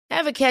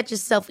Ever catch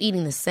yourself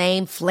eating the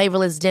same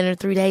flavorless dinner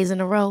 3 days in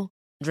a row?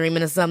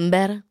 Dreaming of something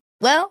better?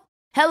 Well,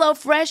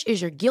 HelloFresh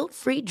is your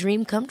guilt-free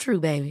dream come true,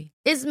 baby.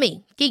 It's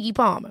me, Keke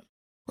Palmer.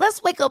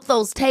 Let's wake up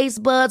those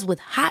taste buds with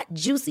hot,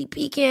 juicy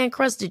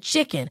pecan-crusted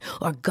chicken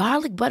or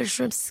garlic butter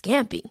shrimp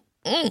scampi.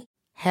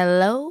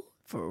 Hello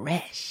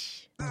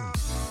Fresh.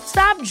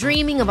 Stop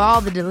dreaming of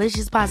all the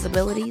delicious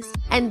possibilities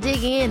and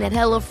dig in at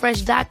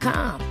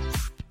HelloFresh.com.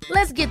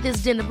 Let's get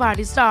this dinner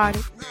party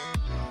started.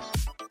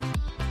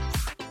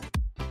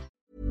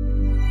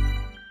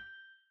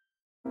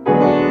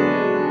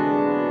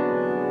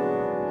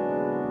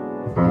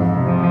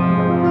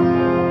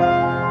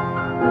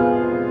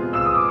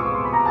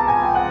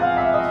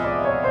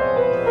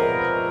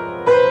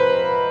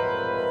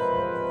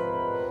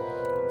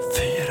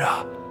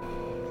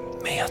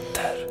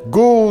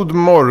 God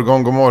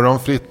morgon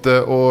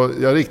Fritte, och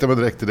jag riktar mig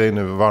direkt till dig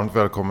nu. Varmt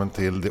välkommen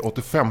till det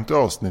 85:e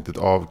avsnittet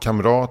av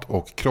Kamrat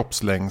och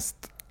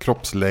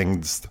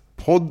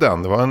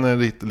kroppslängdspodden. Det var en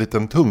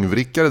liten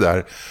tungvrickare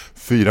där,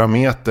 4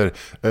 meter.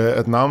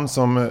 Ett namn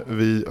som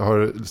vi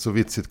har så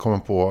vitsigt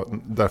kommit på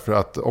därför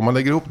att om man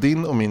lägger ihop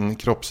din och min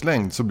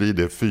kroppslängd så blir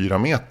det 4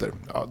 meter.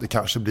 Ja, det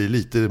kanske blir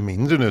lite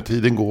mindre nu,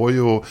 tiden går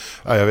ju och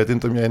jag vet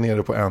inte om jag är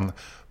nere på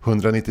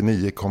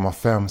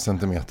 199,5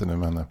 centimeter nu,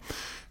 men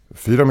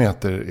 4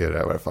 meter är det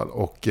i alla fall.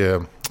 Och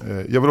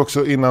jag vill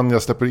också innan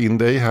jag släpper in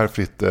dig här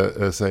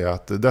Fritte säga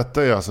att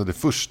detta är alltså det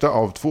första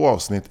av 2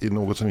 avsnitt i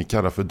något som vi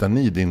kallar för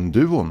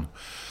Danidin-duon.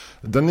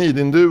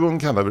 Danidin-duon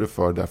kallar vi det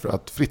för därför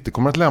att Fritte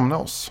kommer att lämna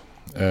oss.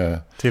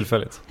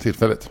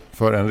 Tillfälligt.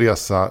 För en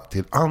resa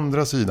till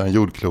andra sidan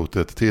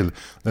jordklotet, till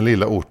den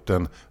lilla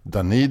orten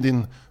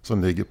Danidin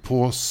som ligger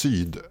på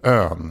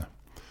Sydön.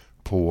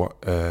 På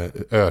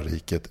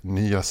öriket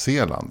Nya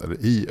Zeeland, eller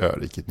i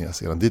öriket Nya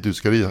Zeeland, dit du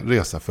ska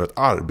resa för att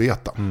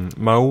arbeta.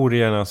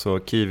 Maorierna, alltså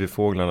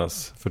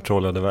kiwifåglarnas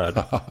förtrollade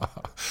värld.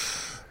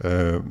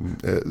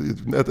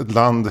 Ett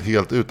land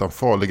helt utan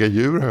farliga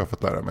djur har jag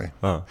fått lära mig.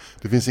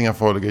 Det finns inga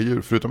farliga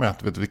djur förutom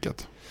ett, vet du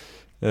vilket?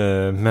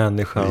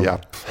 Människan.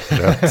 Japp,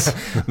 rätt.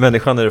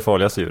 Människan är det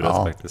farligaste djuret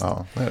faktiskt.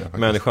 Ja, det är det faktiskt.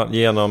 Människan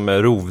genom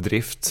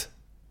rovdrift,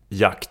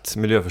 jakt,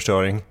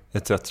 miljöförstöring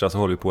etc. så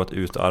håller vi på att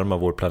utarma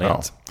vår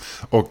planet.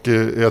 Ja. Och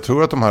jag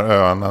tror att de här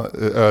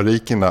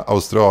örikena,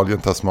 Australien,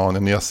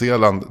 Tasmanien, Nya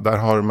Zeeland, där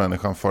har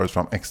människan farit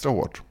fram extra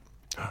hårt.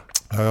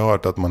 Jag har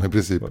hört att man i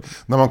princip,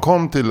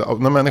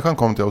 när människan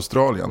kom till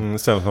Australien,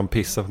 sen att man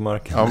pissar på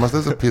marken. Ja, man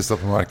ställde pissa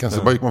på marken.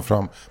 Så bara gick man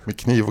fram med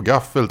kniv och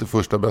gaffel till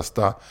första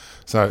bästa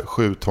så här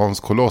 7-tons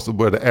koloss och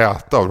började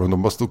äta av dem.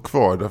 De bara stod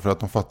kvar därför att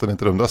de fattade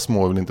inte, de där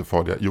små var inte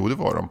farliga. Jo, det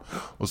var de.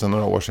 Och sen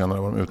några år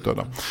senare var de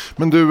utdöda.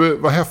 Men du,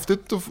 vad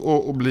häftigt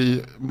att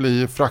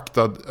bli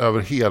fraktad över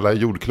hela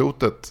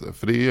jordklotet.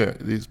 För det är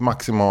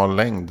maximal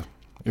längd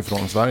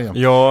ifrån Sverige.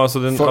 Ja, alltså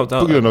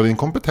på grund av din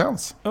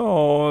kompetens.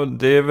 Ja,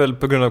 det är väl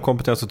på grund av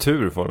kompetens och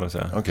tur får man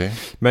säga. Okay.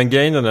 Men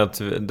grejen är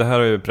att det här har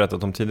jag ju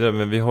berättat om tidigare,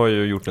 men vi har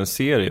ju gjort en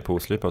serie på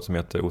Oslipat som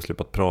heter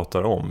Oslipat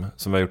pratar om,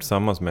 som vi har gjort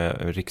tillsammans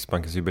med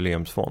Riksbankens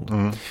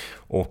jubileumsfond.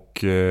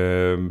 Och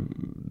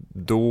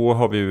då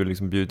har vi ju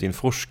liksom bjudit in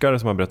forskare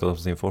som har berättat om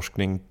sin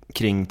forskning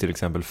kring till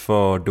exempel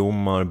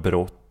fördomar,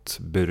 brott,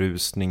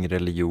 berusning,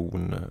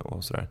 religion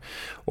och sådär.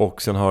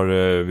 Och sen har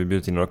vi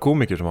bjudit in några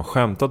komiker som har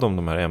skämtat om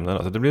de här ämnena.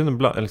 Alltså det blir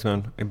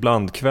en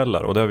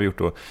blandkvällar, och det har vi gjort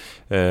då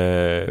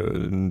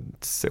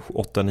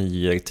 8,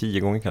 9, 10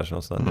 gånger kanske.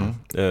 Och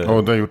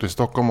det har gjort i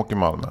Stockholm och i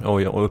Malmö.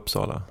 Och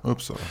Uppsala.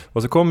 Uppsala.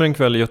 Och så kommer en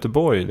kväll i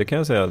Göteborg, det kan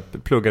jag säga,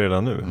 plugga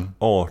redan nu,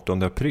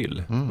 18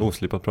 april.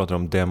 Oslipat pratar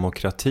om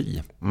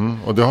demokrati.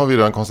 Och det har vi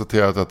redan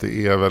konstaterat att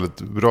det är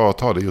väldigt bra att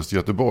ta det just i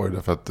Göteborg,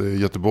 därför att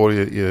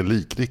Göteborg är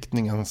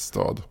likriktningens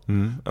stad.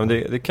 Ja,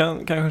 det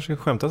kan kanske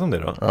skämtas om det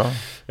då.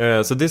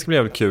 Ja. Så det ska bli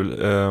jävligt kul.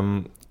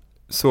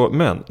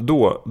 Men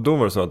då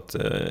var det så att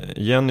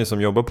Jenny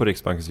som jobbar på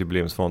Riksbankens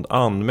jubileumsfond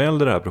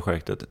anmälde det här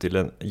projektet till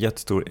en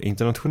jättestor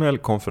internationell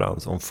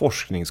konferens om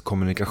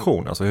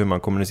forskningskommunikation. Alltså hur man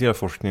kommunicerar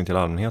forskning till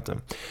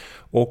allmänheten.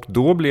 Och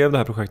då blev det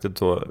här projektet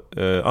då,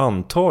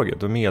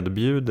 antaget och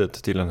medbjudet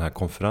till den här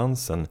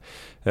konferensen.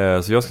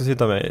 Så jag ska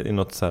sitta med i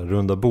något så här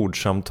runda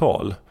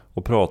bordsamtal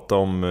och prata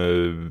om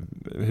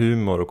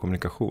humor och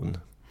kommunikation.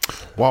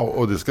 Wow,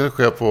 och det ska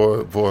ske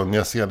på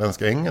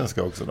nyzeeländska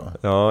engelska också då?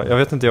 Ja, jag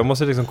vet inte, jag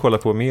måste liksom kolla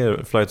på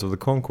mer Flight of the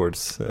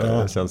Conchords.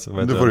 Känns,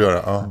 det får du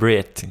göra. Ja.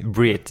 Brit,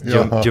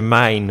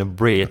 Jermaine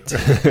Brit.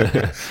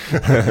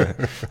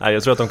 Nej,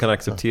 jag tror att de kan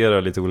acceptera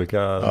lite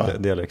olika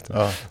dialekter.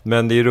 Ja.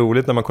 Men det är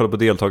roligt när man kollar på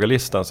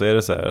deltagarlistan, så är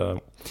det så här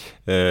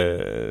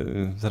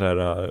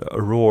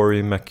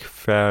Rory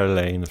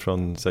McFarlane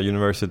från så här,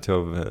 University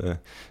of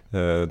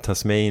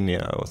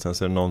Tasmania, och sen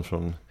så är det någon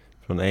från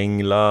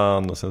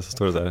England, och sen så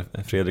står det där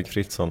Fredrik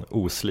Fritzson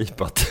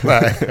oslipat.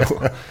 Nej.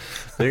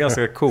 Det är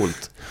ganska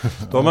coolt.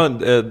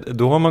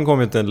 Då har man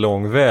kommit en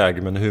lång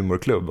väg med en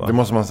humorklubb, va? Det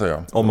måste man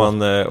säga. Om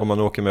man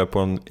åker med på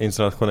en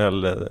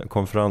internationell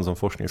konferens om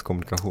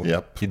forskningskommunikation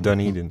i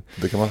Dunedin.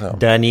 Det kan man säga.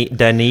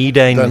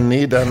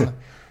 Dunedin.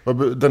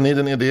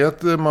 Dunedin, är det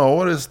ett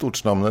maoriskt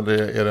stortsnamn eller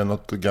är det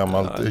något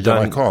gammalt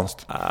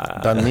jamaikanskt?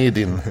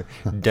 Dunedin.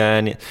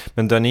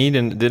 Men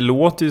Dunedin, det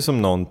låter ju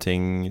som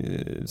någonting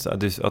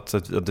att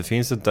det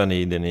finns ett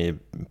Dunedin i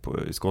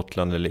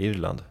Skottland eller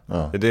Irland.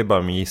 Ja. Det är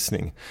bara min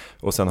gissning.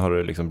 Och sen har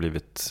det liksom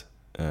blivit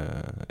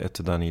ett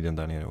Dunedin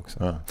där nere också.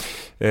 Ja.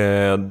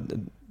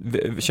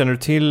 Känner du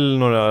till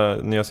några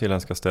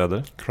nyzeeländska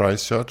städer?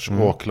 Christchurch,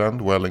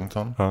 Auckland,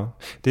 Wellington. Ja.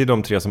 Det är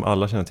de 3 som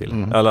alla känner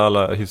till.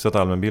 Alla hyfsat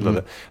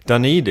allmänbildade.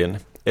 Dunedin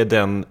är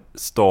den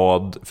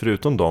stad,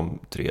 förutom de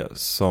 3,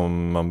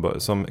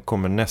 som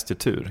kommer näst i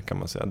tur, kan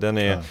man säga. Den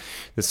är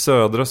det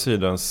södra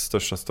Sydens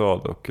största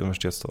stad och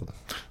universitetsstad.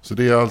 Så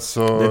det är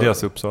alltså... Det är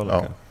deras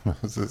Uppsala. Ja,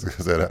 så ska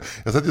jag säga det.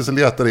 Jag satt just och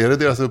letade, är det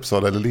deras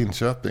Uppsala eller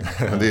Linköping?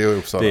 Men det är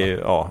Uppsala. Det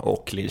är,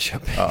 och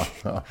Linköping.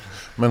 Ja.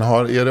 Men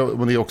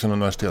det är också en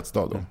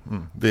universitetsstad då?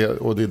 Det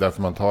är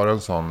därför man tar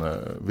en sån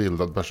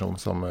vildad person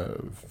som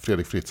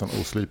Fredrik Fritzson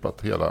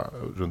oslipat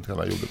runt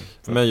hela jorden.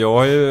 Men jag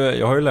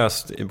har ju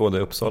läst i både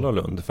Uppsala och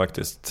Lund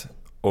faktiskt,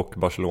 och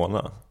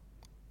Barcelona.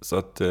 Så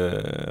att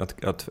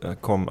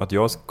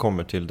jag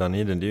kommer till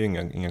Dunedin, det är ju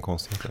inga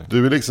konstigheter.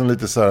 Du är liksom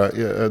lite så här,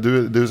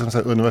 du är som så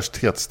här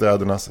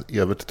universitetsstädernas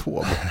Evert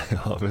Taube.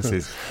 Ja,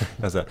 precis.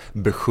 Jag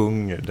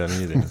besjunger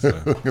Dunedin.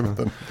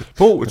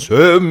 På ett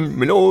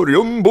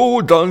seminarium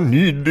på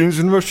Dunedins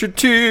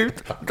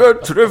universitet, där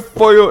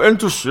träffar jag en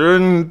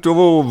docent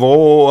och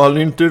vad han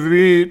inte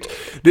vet,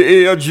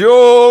 det är att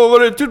jag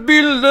varit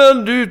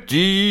utbildad ut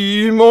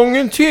i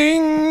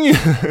mångenting.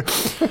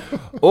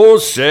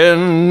 Och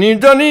sen i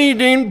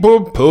Dunedin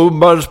på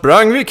pubbar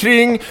sprang vi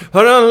kring.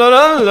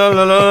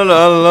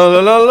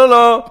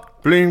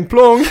 Pling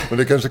plong. Men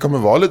det kanske kommer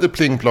vara lite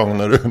pling plong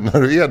när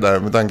du är där,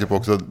 med tanke på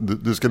också att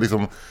du ska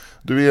liksom,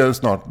 du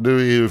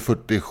är ju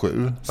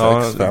 47,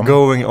 65.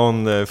 Going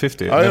on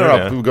 50.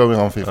 Ja, going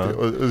on 50. Ja.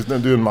 Och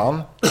du är en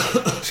man,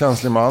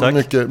 känslig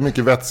man,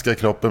 mycket vätska i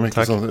kroppen,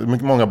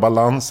 många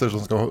balanser som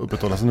ska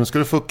upprätthållas. Så nu ska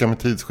du fucka med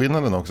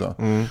tidsskillnaden också.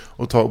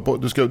 Och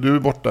du är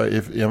borta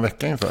i en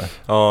vecka ungefär.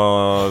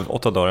 Ja,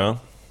 8 dagar, ja.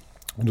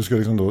 Och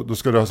då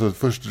ska du alltså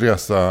först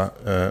resa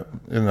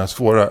i den här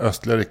svåra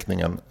östliga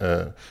riktningen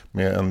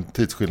med en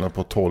tidsskillnad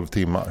på 12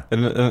 timmar.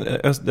 Den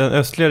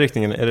östliga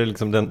riktningen, är det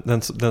liksom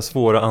den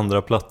svåra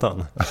andra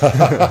plattan?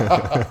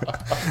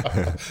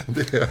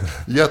 Det är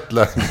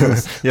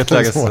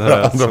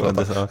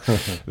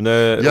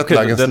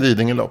jetlagens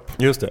Lidingö-lopp.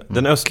 Just det.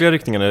 Den östliga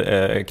riktningen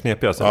är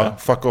knepigast. Ja,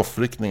 fuck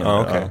off-riktningen.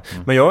 Ja, okay.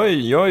 Men jag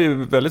är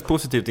ju väldigt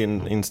positivt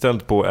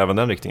inställd på även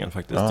den riktningen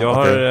faktiskt.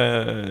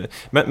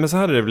 Men så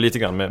här är det lite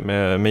grann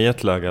med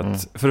jetlag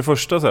att för det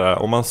första så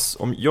här,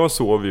 om jag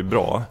sover ju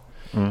bra,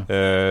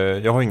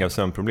 jag har inga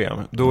sömnproblem,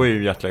 då är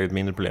ju jetlag ett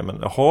mindre problem.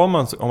 Men om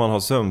man har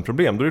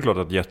sömnproblem, då är det klart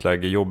att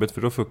jetlag är jobbigt,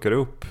 för då fuckar det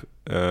upp.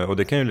 Och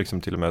det kan ju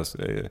liksom till och med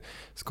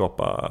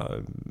skapa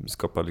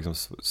liksom,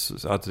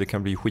 att det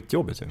kan bli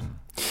skitjobbigt.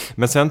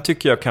 Men sen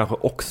tycker jag kanske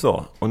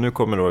också, och nu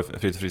kommer då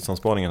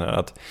Fritzson-spaningen här,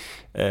 att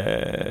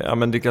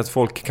men det är att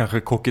folk kanske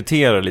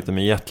koketterar lite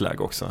med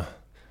jetlag också.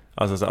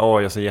 Alltså så här,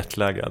 jag är så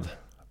jetlaggad.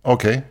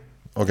 Okej.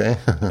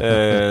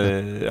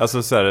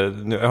 Alltså så här,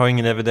 jag har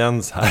ingen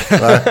evidens här.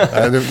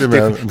 Nej,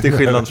 till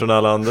skillnad från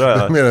alla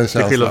andra.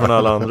 Till skillnad från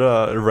alla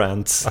andra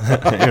rants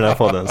i den här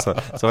podden så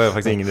har jag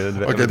faktiskt ingen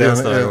evidens. Okej, det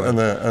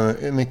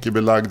är en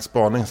icke-belagd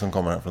spaning som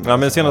kommer här från. Ja,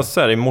 men senast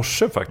så här i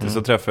morse faktiskt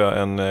så träffade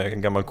jag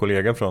en gammal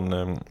kollega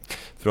från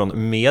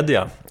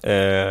media,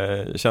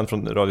 känd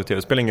från radio och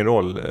tv, spelar ingen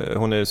roll,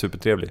 hon är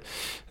supertrevlig,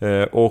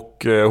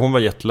 och hon var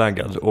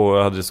jetlaggad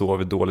och hade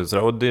sovit dåligt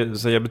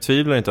så jag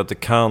betvivlar inte att det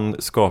kan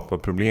skapa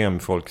problem i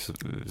folks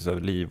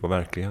liv och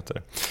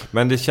verkligheter,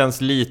 men det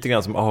känns lite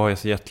grann som jag är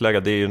så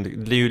jetlaggad, det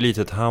är ju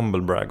lite ett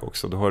humble brag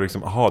också. Du har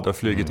liksom, du har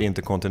flugit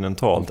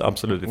interkontinentalt,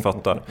 absolut,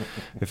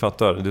 vi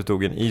fattar, du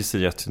tog en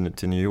EasyJet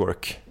till New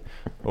York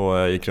och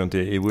jag gick runt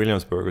i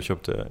Williamsburg och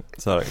köpte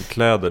så här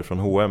kläder från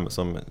H&M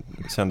som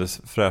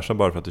kändes fräscha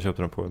bara för att du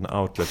köpte dem på en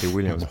outlet i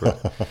Williamsburg.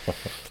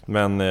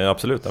 Men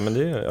absolut, men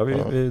vi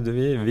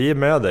är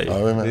med dig. Ja,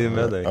 vi är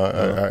med dig.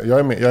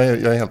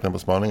 Jag är helt med på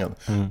spaningen.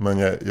 Men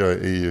jag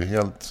är ju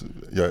helt,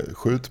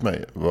 skjut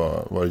mig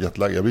var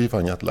jetlag. Jag blir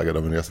fan jetlaggad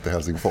av en resa till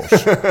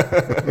Helsingfors.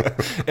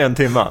 En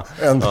timma.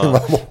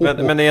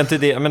 Men är inte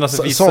det, men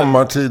alltså,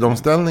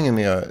 sommartidomställningen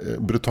är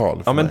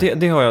brutal. Ja, men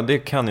det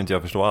kan inte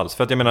jag förstå alls.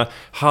 För att jag menar,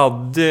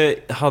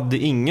 hade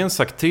ingen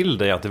sagt till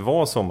dig att det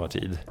var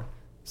sommartid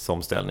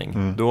som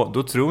ställning,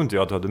 då tror inte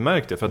jag att du hade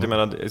märkt det. För att jag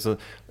menar,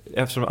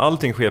 eftersom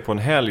allting sker på en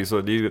helg,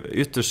 så det är ju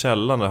ytterst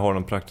sällan det har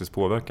någon praktisk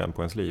påverkan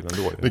på ens liv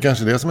ändå. Det är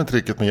kanske det som är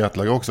tricket med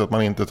jetlag också, att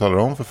man inte talar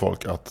om för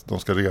folk att de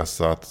ska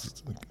resa, att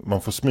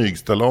man får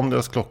smygställa om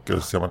deras klockor,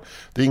 så ser man,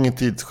 det är ingen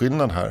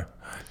tidsskillnad här.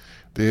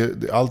 Det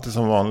är alltid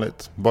som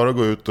vanligt. Bara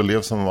gå ut och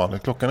lev som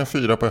vanligt. Klockan är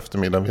 4 på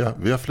eftermiddagen.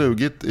 Vi har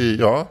flugit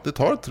det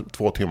tar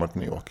 2 timmar till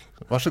New York.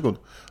 Varsågod.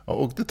 Ja,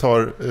 och det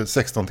tar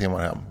 16 timmar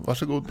hem.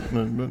 Varsågod.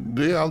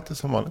 Det är alltid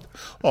som vanligt.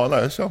 Ja,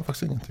 nej, jag känner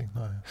faktiskt ingenting.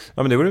 Nej.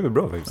 Ja, men det var ju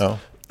bra faktiskt. Ja.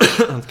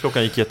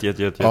 Klockan gick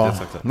jätte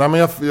sakta. Nej, men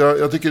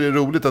jag tycker det är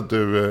roligt att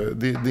du,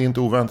 det är inte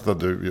oväntat att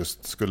du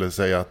just skulle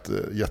säga att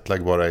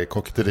jetlag bara är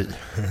kokteri.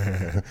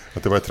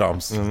 Att det var ett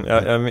trams.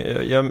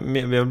 Jag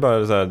vill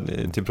bara så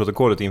här, till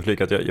protokollet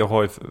inflika att jag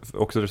har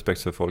också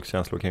respekt för folks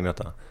känslor kring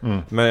detta.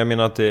 Men jag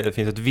menar att det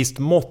finns ett visst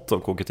mått av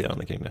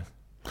koketterande kring det.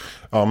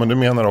 Ja, men du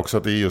menar också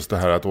att det är just det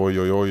här att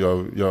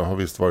jag har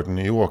visst varit i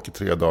New York i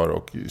 3 dagar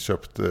och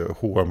köpt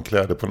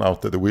H&M-kläder på en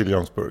outlet i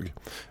Williamsburg.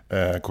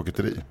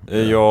 Koketteri.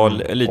 Ja,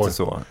 lite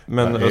så.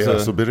 Men jag är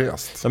så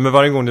berest. Ja, men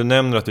varje gång du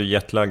nämner att du är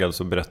jetlaggad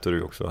så berättar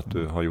du också att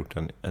du har gjort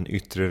en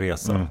yttre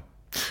resa.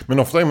 Men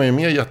ofta är man ju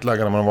mer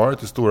jetlaggad när man har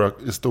varit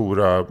i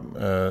stora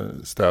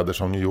städer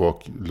som New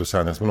York, Los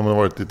Angeles. Men om man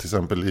har varit till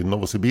exempel i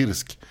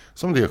Novosibirsk,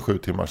 som det är 7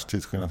 timmars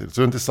tidsskillnad till.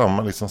 Så det är inte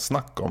samma liksom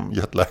snack om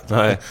jetlag.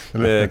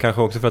 Nej,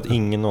 kanske också för att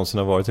ingen någonsin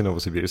har varit i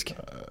Novosibirsk.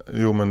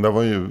 Jo, men det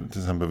var ju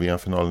till exempel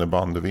VM-finalen i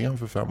bandy-VM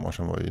för 5 år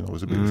sedan var i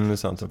Novosibirsk. Det är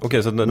sant.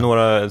 Okej, så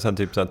några så här,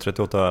 typ så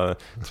här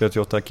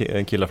 38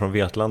 killar från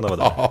Vetlanda var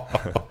där.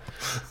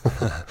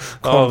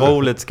 Ja,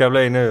 roligt ska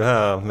bli nu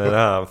här med det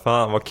här.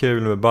 Fan vad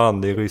kul med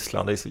bandy i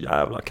Ryssland. Det är så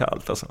jävla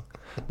kallt alltså.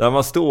 Där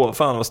man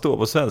står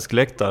på svensk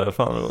läktare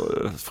fan, och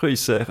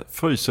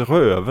fryser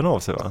röven av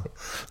sig, va?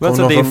 Men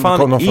så det är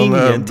fan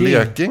ingenting.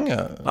 Blekinge?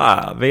 Nej,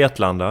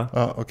 Vetlanda.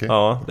 Ja, okay.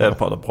 Ja,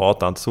 de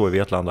pratar inte så i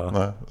Vetlanda.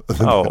 Nej.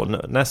 Ja,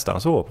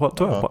 nästan så.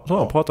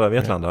 Pratar i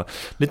Vetlanda.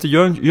 Lite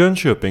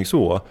Jönköping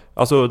så.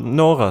 Alltså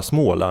norra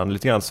Småland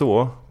lite grann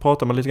så.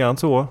 Pratar man lite grann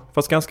så.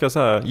 Fast ganska så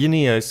här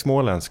generisk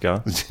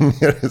småländska.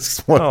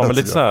 Generisk småländska. Ja, men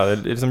lite så här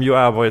liksom you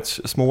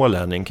average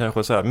smålänning,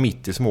 kanske så här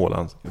mitt i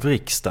Småland.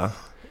 Vriksta.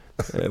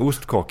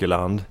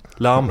 Ostkakeland,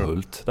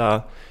 Larmhult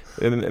där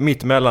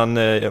mitt mellan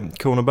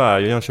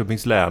Kronoberg och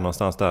Jönköpings län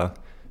någonstans där.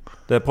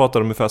 Det pratar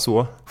de ungefär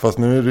så. Fast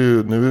nu är det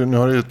ju, nu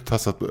har det ju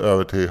tassat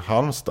över till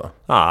Halmstad.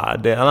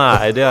 Det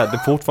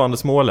är fortfarande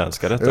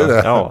småländska detta. Är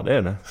det? Ja, det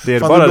är det. Det är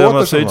fan, bara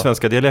det de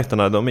svenska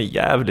dialekterna, de är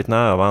jävligt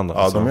nära varandra.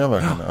 Ja, de är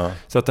verkligen. Ja.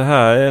 Så att det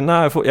här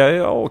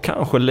är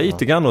kanske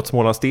lite grann åt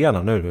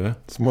Smålandsstenar nu du.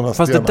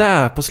 Fast det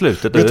där på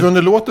slutet. Vet du vem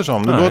det låter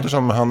som? Det låter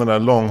som han den där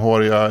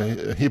långhåriga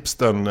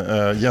hipstern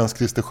Jens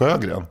Christer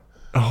Sjögren.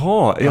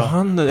 Jaha,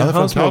 han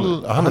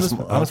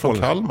är från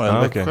Kalmar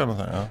eller Växjö.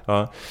 Okay.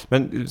 Ja.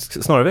 Men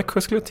snarare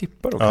Växjö skulle jag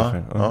tippa då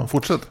kanske. Ja,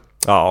 fortsätt.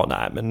 Ja,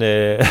 nej, men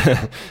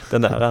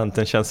den där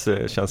ranten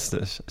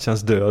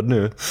känns död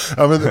nu.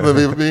 Ja, men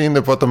vi är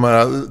inne på att de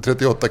här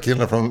 38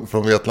 killarna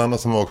från Vetlanda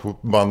som åker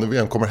på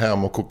bandy-VM kommer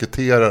hem och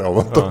koketterar om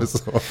att de är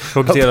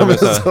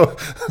så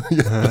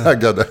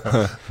jetlaggade.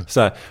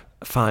 Så här,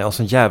 fan jag har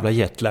sån jävla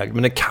jetlag,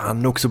 men det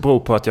kan också bero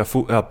på att jag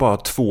har bara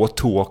 2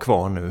 tår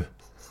kvar nu.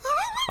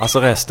 Alltså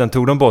resten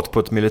tog de bort på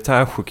ett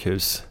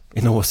militärsjukhus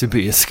i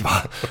Novosibirsk, va?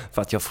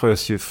 För att jag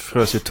frös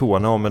ju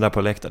tårna om mig där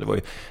på läktaren. Det var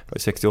ju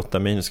 68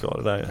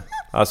 minusgrader där.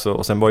 Alltså,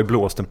 och sen var ju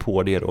blåsten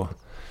på det då.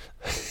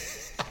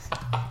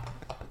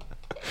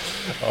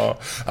 Ja,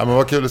 men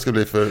vad kul det ska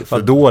bli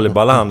för dålig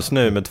balans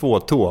nu med 2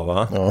 tår,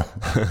 va? Ja.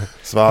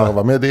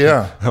 Svarva med det.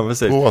 Ja,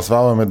 precis.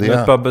 Svarva med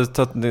det.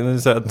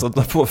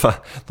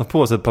 Ta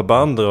på sig ett par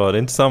bandrör. Det är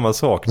inte samma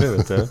sak nu,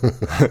 vet du.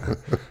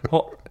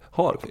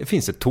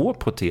 Finns det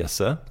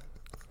tåproteser?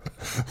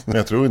 Men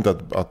jag tror inte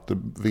att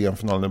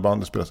VM-finalen i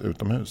bandy spelas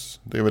utomhus.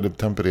 Det är väl en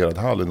tempererad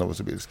hall i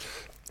Novosibirsk.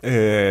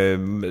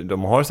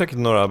 De har säkert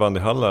några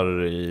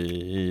bandyhallar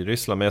i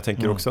Ryssland, men jag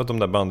tänker också att de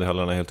där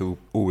bandyhallarna är helt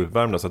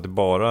ouppvärmda, så att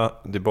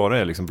det bara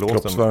är liksom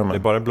blåsten. Det är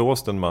bara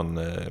blåsten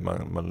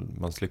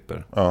man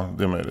slipper. Ja,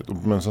 det är möjligt.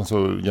 Men sen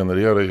så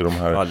genererar ju de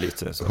här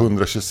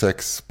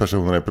 126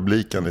 personerna i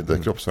publiken lite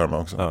kroppsvärme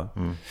också. Ja.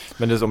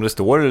 Men om det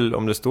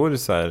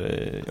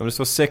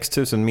står 6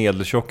 000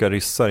 medeltjocka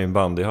ryssar i en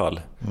bandyhall,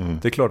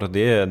 det är klart att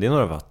det är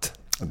några watt.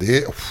 Det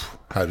är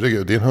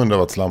herregud, det är en 100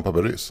 watts lampa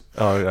per ryss.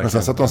 Ja, men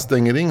sen så att de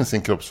stänger in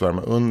sin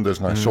kroppsvärme under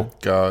såna här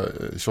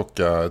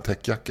tjocka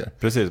täckjackor.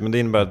 Precis, men det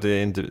innebär att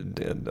det inte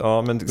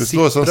men det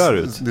sipprar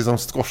ut. Det är som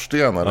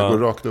skorstenar, det går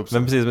rakt upp.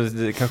 Men precis,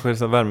 men det kanske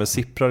så värme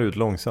sipprar ut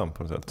långsamt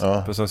på något sätt.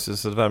 Ja. Så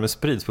att värme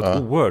sprids på ett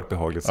oerhört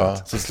behagligt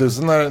sätt. Så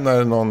slutet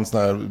när någon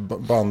sån här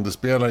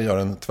bandyspelare gör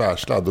en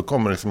tvärsladd, då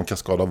kommer det liksom en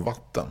kaskad av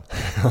vatten.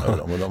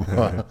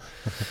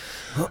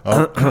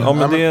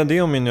 Men det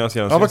är om min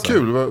nyanserade. Ja, vad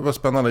kul, vad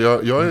spännande.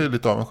 Jag är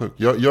lite avundsjuk.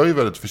 Jag är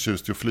väldigt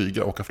förtjust i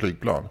att åka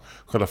flygplan.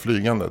 Själva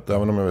flygandet,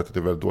 även om jag vet att det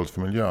är väldigt dåligt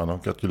för miljön.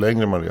 Och att ju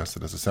längre man reser,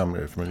 desto sämre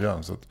är det för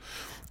miljön. Så att,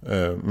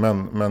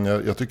 men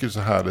jag tycker det är så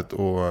härligt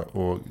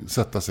att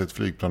sätta sig i ett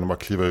flygplan och bara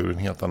kliva ur en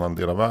helt annan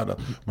del av världen.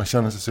 Man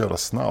känner sig så jävla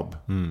snabb.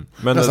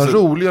 Men nästan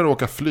roligare att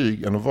åka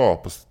flyg än att vara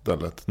på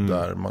stället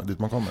dit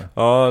man kommer.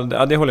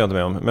 Ja, det håller jag inte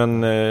med om.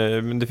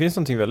 Men det finns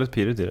någonting väldigt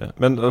pirrigt i det.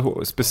 Men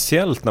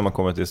speciellt när man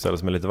kommer till ett ställe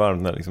som är lite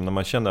varmt, när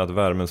man känner att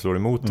värmen slår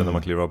emot en när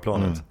man kliver av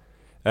planet.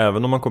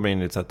 Även om man kommer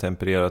in i ett så här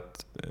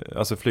tempererat,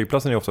 alltså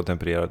flygplatsen är ofta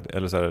tempererad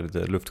eller så här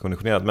lite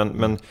luftkonditionerad,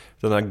 men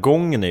den här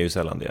gången är ju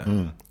sällan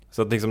det.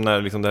 Så att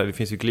liksom det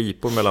finns ju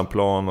glipor mellan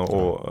plan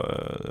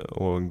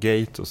och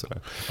gate och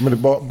sådär. Men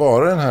det är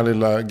bara den här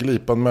lilla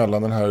glipan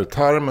mellan den här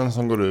tarmen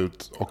som går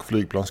ut och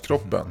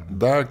flygplanskroppen.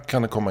 Där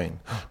kan det komma in.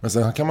 Men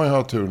sen kan man ju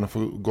ha turen att få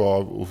gå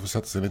av och få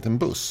sätta sig i en liten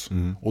buss.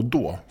 Och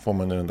då får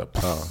man den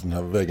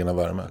här väggen av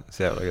värme.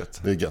 Så jävla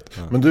gött. Det är gött.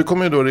 Ja. Men du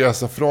kommer ju då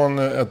resa från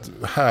ett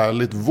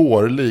härligt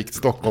vårlikt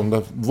Stockholm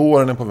där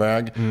våren är på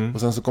väg. Och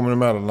sen så kommer du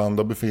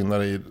mellanlanda och befinna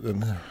dig i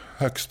den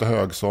högsta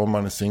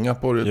högsommaren i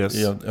Singapore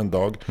i en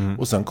dag.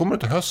 Och sen kommer du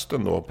till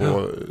hösten då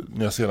på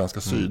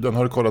nyzeeländska syden.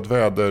 Har du kollat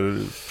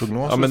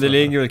väderprognoser? Ja, men det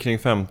ligger väl kring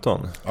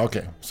 15.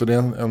 Okej, så det är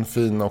en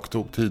fin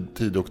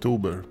tidig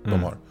oktober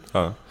de har.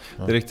 Ja,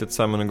 det är riktigt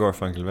Simon &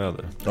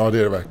 Garfunkel-väder. Ja, det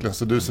är det verkligen.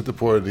 Så du sätter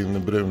på dig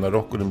din bruna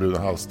rock och din bruna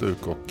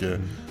halsduk och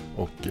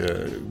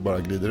bara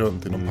glider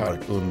runt i någon park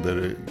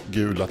under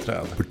gula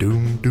träd.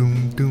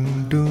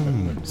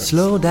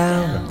 Slow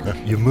down,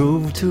 you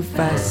move too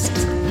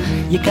fast.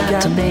 You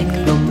got to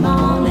make the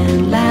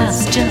morning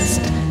last.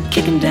 Just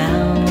kicking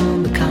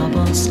down the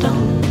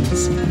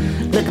cobblestones,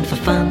 looking for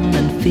fun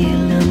and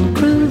feeling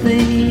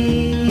groovy.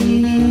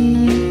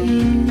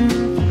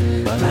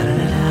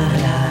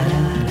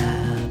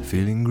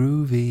 Feeling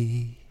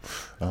groovy.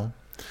 Ja.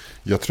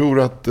 Jag tror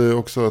att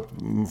också att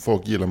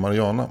folk gillar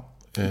Mariana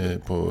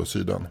på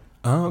syden.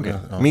 Okay.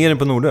 Mer än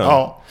på Norden?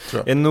 Ja,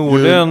 tror jag.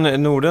 Är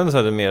Norden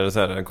så här mer så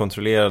här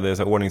kontrollerade,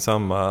 så här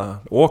ordningsamma?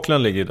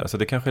 Auckland ligger där, så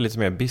det kanske är lite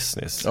mer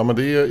business. Ja,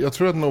 men jag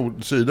tror att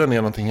syden är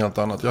någonting helt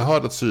annat. Jag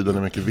hörde att syden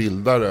är mycket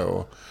vildare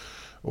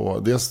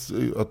och dels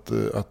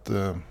att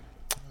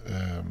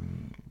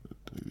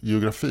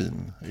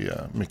geografin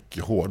är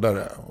mycket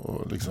hårdare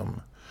och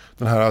liksom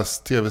den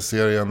här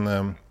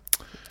tv-serien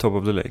Top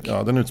of the Lake.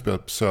 Ja, den utspelar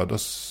på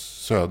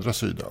södra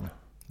syden.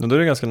 Men då är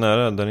det ganska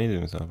nära där ni är i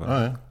alla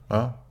fall.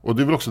 Ja. Och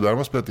det är väl också där man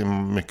har spelat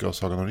in mycket av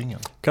Sagan om ringen.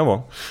 Kan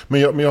vara. Men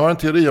jag har en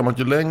teori om att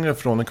ju längre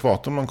från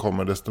ekvatorn man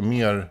kommer, desto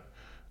mer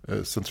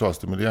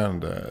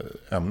centralstimulerande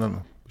ämnen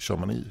kör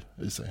man i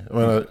sig. Jag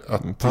menar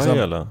att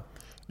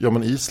ja,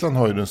 men Island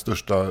har ju den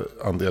största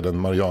andelen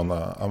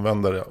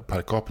Mariana-användare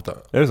per capita.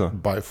 Är det så?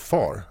 By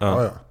far.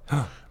 Ja.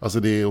 Alltså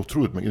det är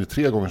otroligt mycket.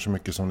 Det är 3 gånger så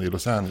mycket som det är i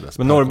Los Angeles.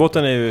 Men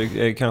Norrbotten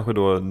är kanske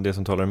då det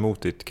som talar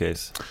emot ditt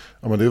case.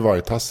 Ja, men det är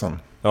vargtassen.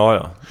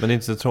 Ja. Men det är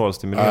inte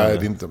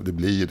centralstimulerande. Nej, det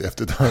blir det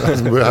efter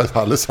det börjar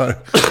alldeles här.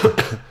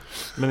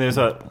 Men är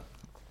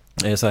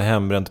det så här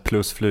hembränt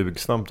plus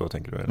flugsvamp då,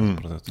 tänker du? På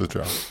något sätt? Det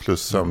tror jag.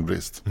 Plus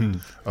sömnbrist.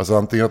 Alltså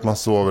antingen att man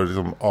sover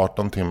liksom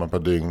 18 timmar per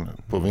dygn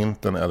på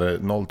vintern eller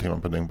 0 timmar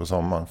per dygn på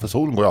sommaren. För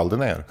solen går ju aldrig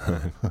ner.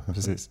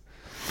 Precis.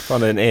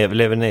 Fan,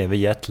 lever en evig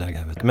jetlag.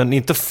 Men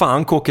inte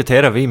fan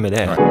koketterar vi med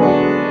det.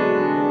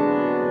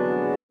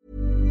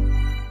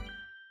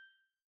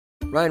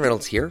 Ryan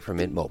Reynolds here from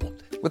Mint Mobile.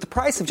 With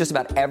the price of just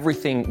about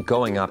everything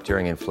going up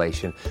during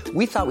inflation,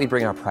 we thought we'd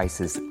bring our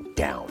prices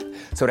down.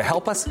 So to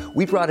help us,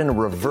 we brought in a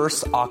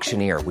reverse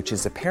auctioneer, which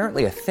is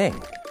apparently a thing.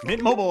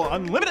 Mint Mobile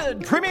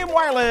Unlimited Premium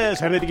Wireless.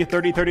 How to get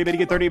 30, 30, bit to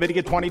get 30, bit to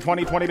get 20,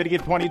 20, 20, bit to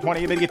get 20,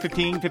 20, bit to get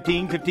 15,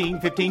 15,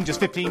 15, 15,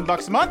 just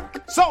 $15 a month?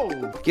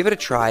 Sold! Give it a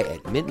try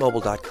at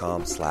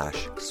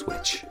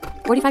mintmobile.com/switch.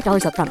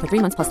 $45 up front for 3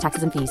 months plus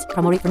taxes and fees.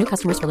 Promo rate for new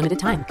customers for limited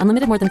time.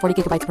 Unlimited more than 40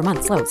 gigabytes per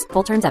month. Slows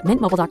full terms at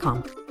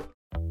mintmobile.com.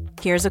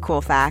 Here's a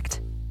cool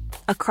fact.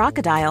 A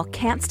crocodile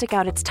can't stick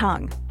out its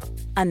tongue.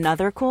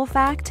 Another cool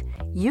fact,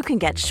 you can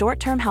get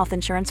short-term health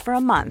insurance for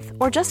a month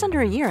or just under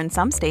a year in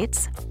some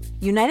states.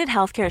 United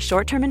Healthcare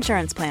short-term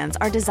insurance plans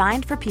are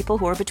designed for people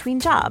who are between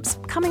jobs,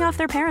 coming off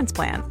their parents'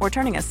 plan, or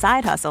turning a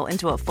side hustle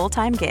into a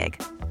full-time gig.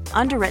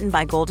 Underwritten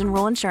by Golden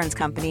Rule Insurance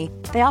Company,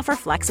 they offer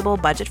flexible,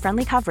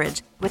 budget-friendly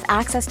coverage with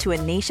access to a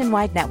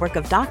nationwide network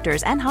of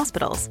doctors and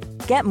hospitals.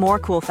 Get more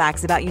cool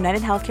facts about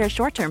United Healthcare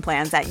short-term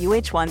plans at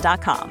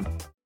uh1.com.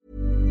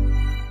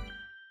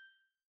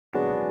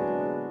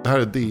 Det här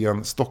är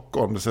DN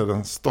Stockholm, det säger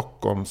den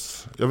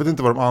Stockholms... Jag vet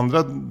inte vad de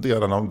andra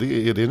delarna om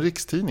det är. Det en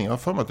rikstidning? Jag har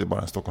för mig att det är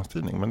bara en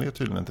Stockholmstidning, men det är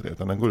tydligen inte det,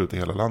 utan den går ut i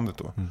hela landet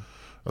då.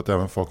 Att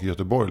även folk i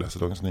Göteborg läser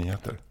Dagens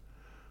Nyheter.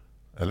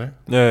 Eller?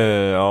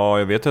 Ja,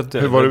 jag vet att...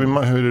 Hur är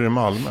det i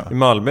Malmö? I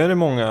Malmö är det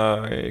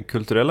många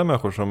kulturella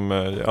människor som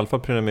i alla fall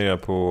prenumererar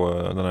på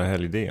den här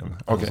helgidén. Okay.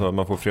 Alltså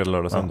man får fredag,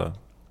 lördag, söndag.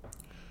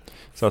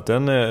 Så att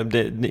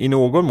i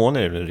någon mån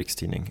är det en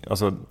rikstidning.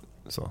 Alltså,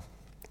 så.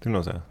 Det kan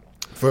man säga.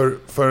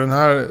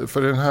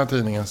 För den här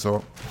tidningen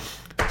så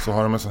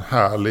har de en sån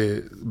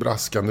härlig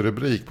braskande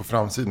rubrik på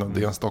framsidan av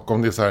DN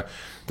Stockholm. Det är så här: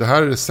 det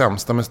här är det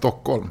sämsta med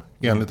Stockholm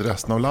enligt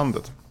resten av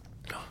landet.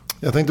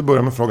 Jag tänkte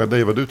börja med att fråga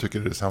dig vad du tycker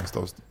är det sämsta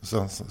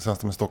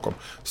med Stockholm.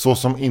 Så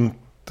som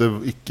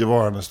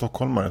icke-varande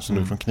stockholmare som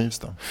du är från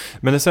Knivsta.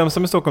 Men det sämsta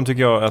med Stockholm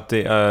tycker jag att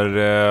det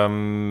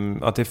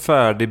är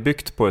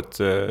färdigbyggt på ett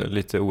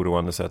lite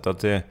oroande sätt.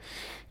 Att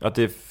att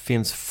det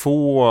finns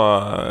få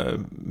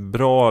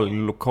bra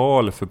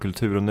lokaler för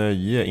kultur och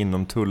nöje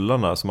inom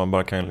tullarna som man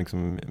bara kan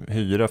liksom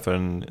hyra för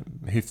en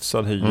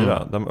hyfsad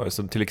hyra.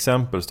 Så till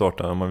exempel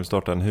om man vill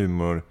starta en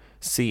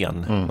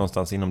humorscen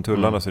någonstans inom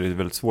tullarna så är det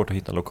väldigt svårt att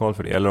hitta en lokal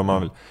för det. Eller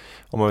om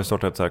man vill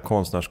starta ett så här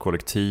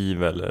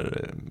konstnärskollektiv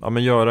eller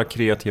göra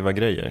kreativa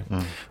grejer.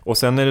 Och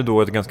sen är det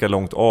då ett ganska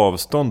långt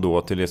avstånd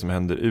då till det som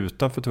händer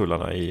utanför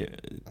tullarna.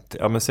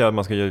 Säg att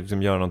man ska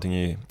liksom göra någonting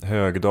i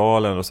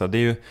Högdalen och så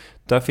här.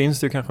 Där finns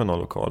det ju kanske någon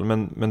lokal,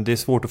 men det är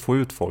svårt att få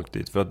ut folk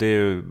dit för att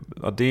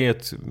det är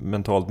ett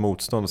mentalt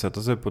motstånd att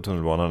sätta sig på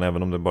tunnelbanan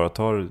även om det bara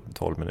tar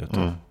 12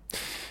 minuter.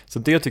 Så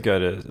det tycker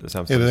jag är det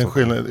sämsta.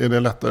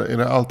 Är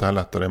det allt det här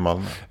lättare i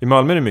Malmö? I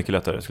Malmö är det mycket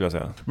lättare skulle jag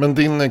säga. Men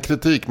din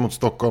kritik mot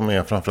Stockholm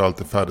är framförallt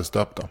det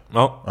färdigstöpta.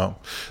 Ja.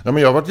 Men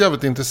jag har varit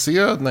jävligt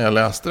intresserad när jag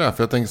läste det här.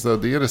 För jag tänkte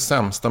att det är det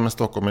sämsta med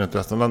Stockholm i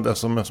resten av landet.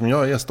 Eftersom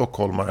jag är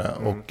stockholmare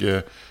och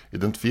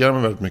identifierar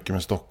mig väldigt mycket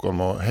med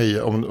Stockholm. Och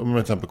hejar, om man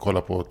till exempel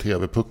kollar på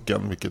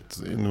TV-pucken,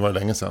 vilket nu var det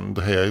länge sedan,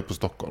 då hejar jag ju på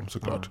Stockholm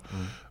såklart.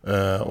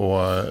 Och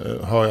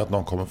hör jag att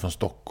någon kommer från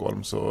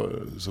Stockholm så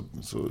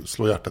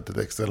slår hjärtat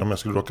lite extra. Eller om jag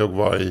skulle råka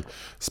vara i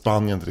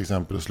Spanien till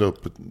exempel och slå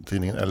upp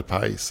tidningen El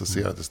País och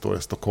se att det står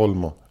i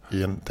Stockholm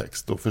i en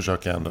text, då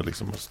försöker jag ändå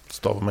liksom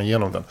stava mig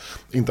igenom den.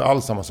 Inte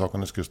alls samma sak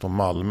om det skulle stå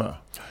Malmö.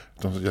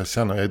 Jag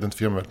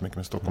identifierar mig väldigt mycket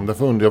med Stockholm.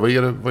 Därför undrar jag,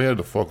 vad är det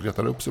då folk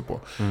retar upp sig på?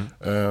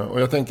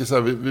 Och jag tänker så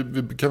här,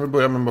 vi kan väl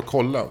börja med att bara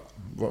kolla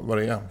vad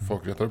det är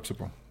folk retar upp sig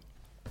på.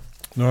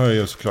 Nu har jag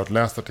ju såklart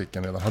läst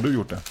artikeln redan. Har du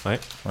gjort det? Nej.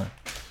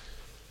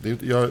 Det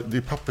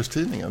är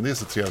papperstidningen, det är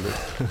så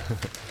trevligt.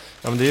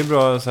 Ja, men det är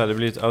bra så här, det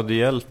blir ett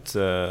audiellt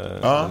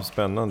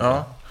spännande.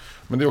 Ja.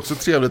 Men det är också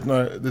trevligt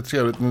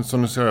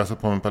som nu ser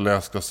jag på mig ett par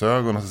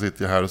läsglasögon och så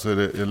sitter jag här och så är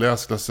det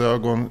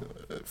läsglasögon,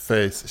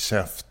 face,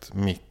 käft,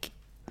 mick,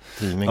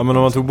 tidning. Ja, men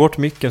om man tog bort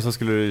micken så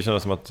skulle det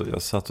kännas som att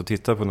jag satt och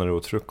tittade på när det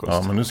åt frukost.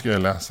 Ja, men nu ska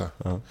jag läsa.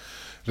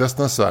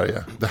 Resten av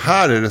Sverige. Det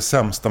här är det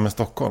sämsta med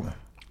Stockholm.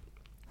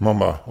 Man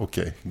bara,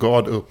 okej,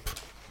 gard upp.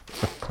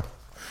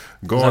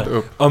 Gard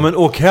upp. Ja, men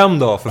åk hem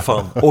då, för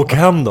fan. Åk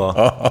hem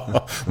då.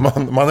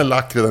 man är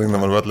lack redan innan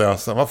man har börjat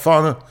läsa. Vad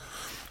fan?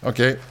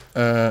 Okej.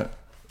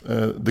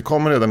 Det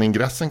kommer redan i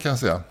ingressen kan jag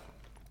säga.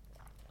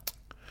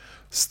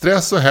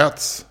 Stress och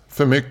hets,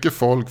 för mycket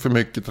folk, för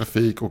mycket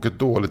trafik och ett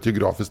dåligt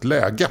geografiskt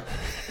läge.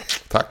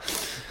 Tack.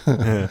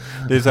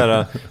 Det är så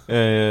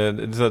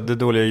här, det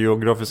dåliga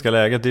geografiska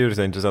läget, det är ju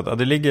så intressant. Ja,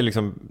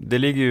 det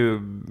ligger ju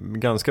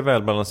ganska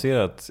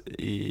välbalanserat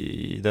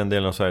i den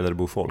delen av Sverige där det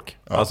bor folk.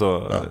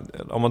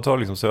 Om man tar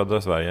liksom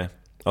södra Sverige,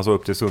 alltså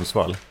upp till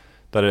Sundsvall,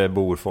 där det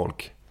bor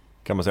folk,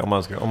 kan man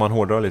säga, om man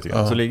hårdrar lite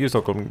grann, så ligger ju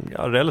Stockholm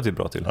relativt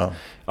bra till.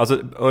 Alltså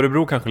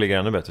Örebro kanske ligger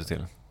ännu bättre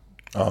till.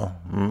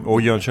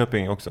 Och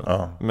Jönköping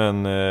också.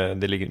 Men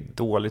det ligger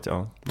dåligt.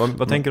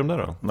 Vad tänker de där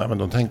då? Nej, men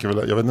de tänker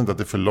väl, jag vet inte att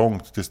det är för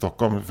långt till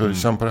Stockholm. För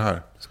känn på det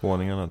här.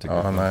 Skåningarna tycker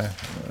jag. Nej.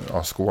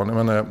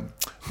 Skåne, men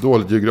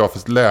dåligt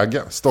geografiskt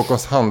läge.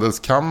 Stockholms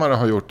handelskammare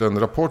har gjort en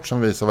rapport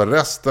som visar vad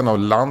resten av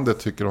landet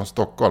tycker om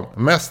Stockholm.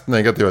 Mest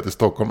negativa till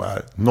Stockholm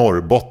är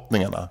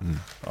norrbottningarna.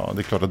 Ja,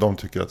 det är klart att de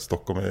tycker att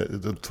Stockholm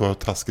är ett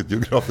taskigt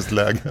geografiskt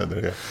läge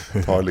där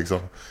det tar liksom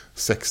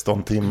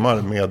 16 timmar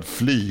med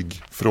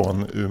flyg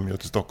från Umeå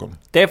till Stockholm.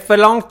 Det är för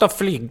långt att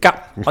flyga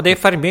och det är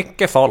för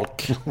mycket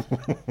folk.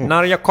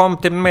 När jag kom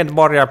till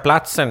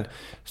Medborgarplatsen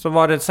så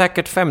var det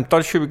säkert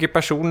 15-20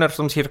 personer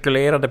som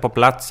cirkulerade på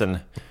platsen.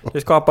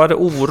 Det skapade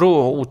oro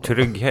och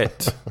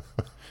otrygghet.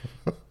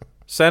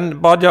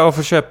 Sen bad jag att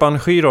få köpa en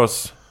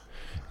gyros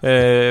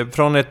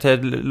från ett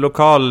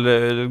lokal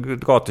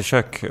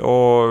gatukök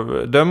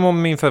och döm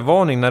om min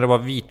förvåning när det var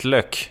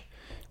vitlök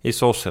i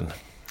såsen.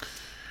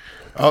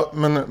 Ja,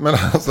 men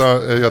alltså,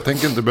 jag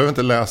behöver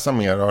inte läsa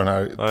mer av den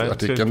här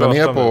artikeln. Den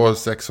är på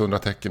 600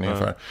 tecken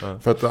ungefär.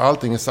 För att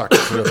allting är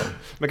sagt redan.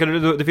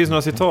 Men det finns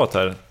några citat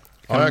här.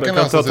 Jag kan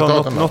läsa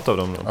citaten. Något av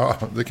dem då? Ja,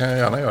 det kan jag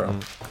gärna göra.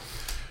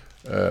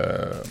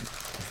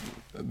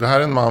 Det här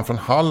är en man från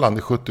Halland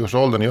i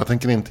 70-årsåldern. Jag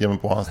tänker inte ge mig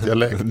på hans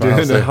dialekt. Du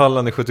är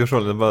Halland i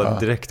 70-årsåldern, bara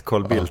direkt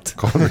Carl Bildt.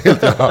 Carl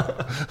Bildt, ja.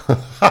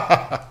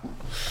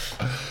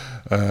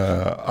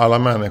 Alla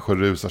människor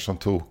rusar som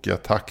tokiga.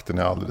 Takten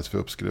är alldeles för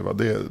uppskruvad.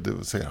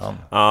 Det säger han.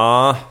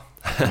 Ja.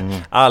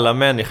 Alla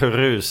människor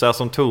rusar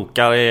som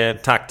tokar.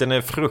 Takten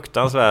är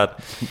fruktansvärd.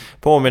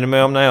 Påminner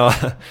mig om när jag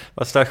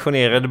var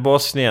stationerad i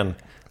Bosnien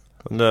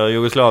under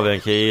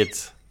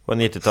Jugoslavienkriget på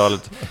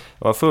 90-talet.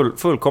 Det var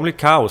fullkomligt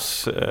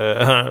kaos.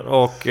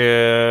 Och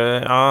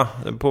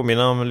det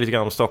påminner om lite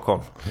grann om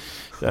Stockholm.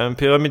 Det är en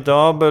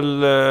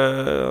pyramidabel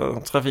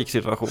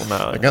trafiksituation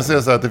här. Jag kan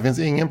säga så här att det finns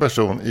ingen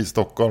person i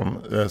Stockholm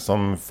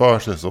som för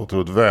sig så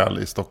otroligt väl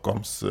i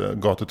Stockholms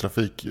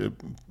gatutrafik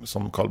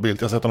som Carl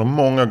Bildt. Jag har sett honom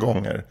många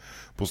gånger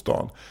på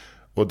stan.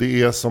 Och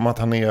det är som att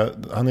han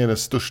är det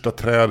största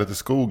trädet i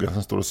skogen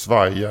som står och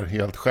svajar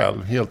helt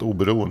själv, helt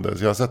oberoende.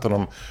 Så jag har sett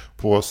honom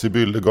på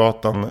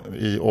Sibyllegatan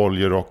i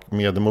oljerock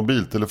med en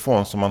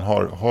mobiltelefon som man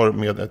har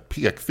med ett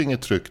pekfinger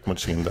tryckt mot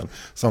kinden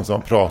samtidigt som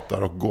han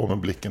pratar och går med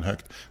blicken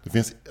högt.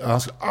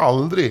 Han ska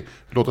aldrig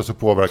låta sig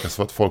påverkas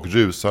för att folk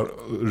rusar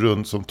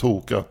runt som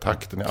toka.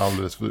 Takten är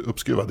alldeles för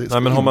uppskruvad.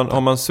 Nej, men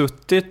har man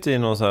suttit i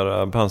någon så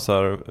här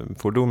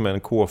pansarfordon med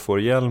en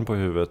K4-hjälm på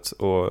huvudet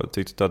och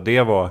tyckte att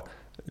det var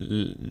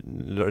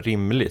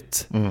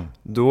rimligt,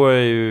 då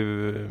är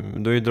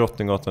ju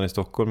Drottninggatan i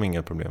Stockholm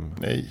inget problem.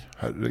 Nej,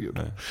 herregud.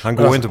 Nej. Han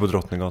går inte på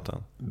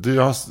Drottninggatan. Det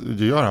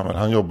gör han väl.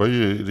 Han jobbar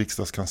ju i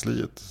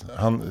riksdagskansliet.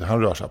 Han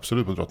rör sig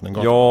absolut på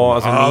Drottninggatan. Ja,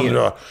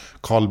 alltså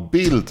Carl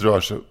Bildt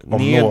rör sig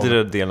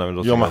nedre delen av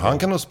Drottninggatan. Ja, men han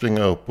kan nog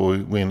springa upp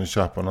och gå in och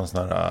köpa någon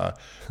sån här,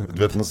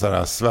 någon sån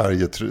här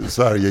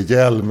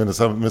Sverigehjälm med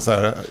så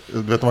här,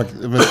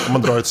 om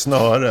man drar ett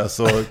snöre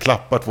så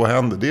klappar 2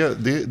 händer.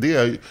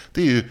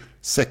 Det är ju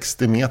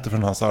 60 meter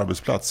från hans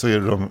arbetsplats, så är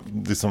de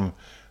liksom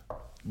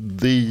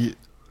the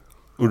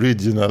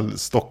original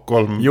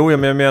Stockholm. Jo,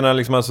 men jag menar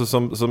liksom alltså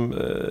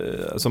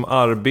som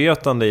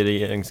arbetande i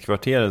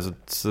regeringskvarteren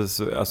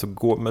så alltså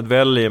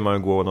väljer man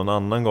att gå någon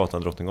annan gata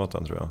än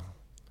Drottninggatan, tror jag.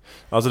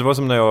 Alltså det var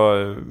som när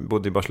jag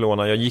bodde i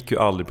Barcelona. Jag gick ju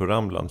aldrig på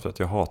Ramblan för att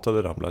jag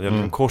hatade Ramblan.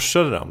 Jag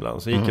korsade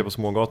Ramblan, så gick jag på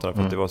smågatorna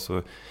för att det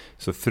var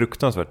så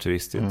fruktansvärt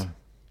turistigt.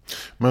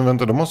 Men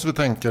vänta, då måste vi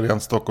tänka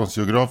rent Stockholms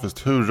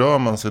geografiskt. Hur rör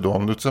man sig då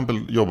om du till exempel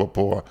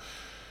jobbar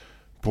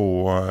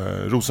på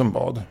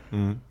Rosenbad?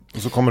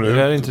 Och så kommer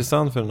det är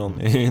intressant för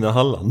någon i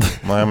Halland.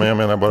 Nej, men jag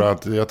menar bara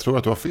att jag tror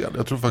att du har fel.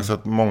 Jag tror faktiskt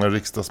att många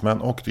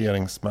riksdagsmän och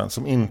regeringsmän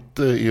som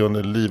inte är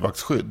under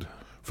livvaktsskydd,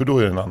 för då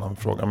är det en annan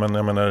fråga. Men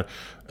jag menar,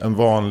 en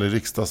vanlig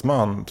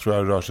riksdagsman tror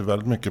jag rör sig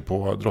väldigt mycket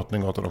på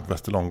Drottninggatan och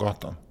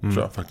Västerlånggatan. Tror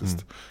jag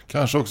faktiskt.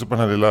 Kanske också på den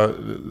här lilla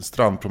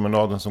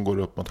strandpromenaden som går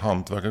upp mot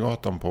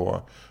Hantverkargatan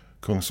på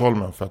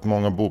Kungsholmen, för att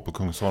många bor på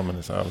Kungsholmen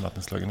i så här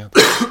övernattningslägenhet.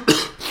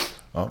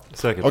 Ja.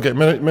 Okej,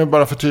 men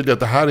bara för tydligt,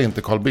 det här är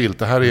inte Carl Bildt.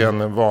 Det här är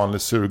en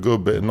vanlig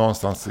surgubbe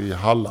någonstans i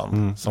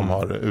Halland som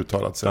har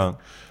uttalat sig.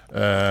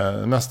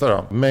 Nästa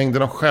då.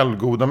 Mängden av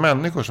självgoda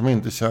människor som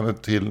inte känner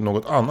till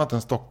något annat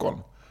än Stockholm.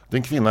 Det är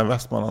en kvinna i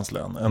Västmanlands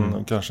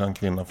län. Kanske en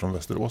kvinna från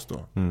Västerås då.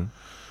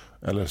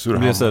 Eller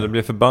Surahammar. Det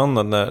blev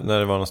förbannad när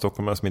det var någon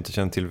stockholmare som inte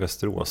kände till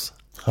Västerås.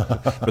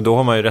 Men då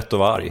har man ju rätt att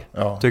vara arg,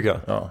 tycker jag.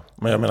 Ja.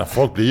 Men jag menar,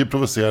 folk blir ju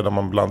provocerade om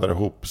man blandar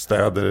ihop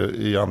städer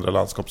i andra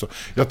landskap. Så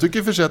jag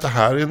tycker för sig att det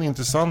här är en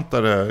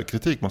intressantare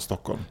kritik mot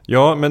Stockholm.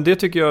 Ja, men det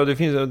tycker jag,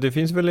 det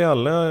finns väl i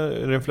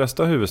de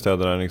flesta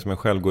huvudstäder liksom en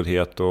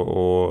självgodhet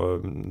och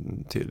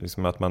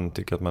liksom att man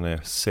tycker att man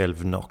är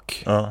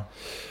selvnock. Ja.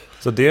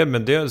 Så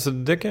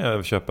det kan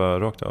jag köpa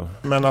rakt av.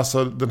 Men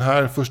alltså den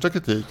här första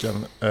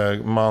kritiken,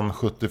 man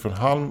 70 från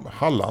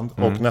Halland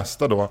och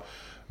nästa då,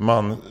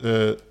 man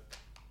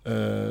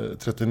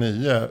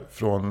 39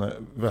 från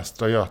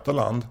Västra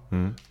Götaland.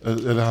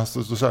 Eller han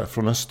står så här,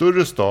 från en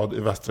större stad i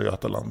Västra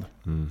Götaland.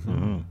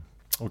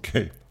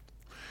 Okej.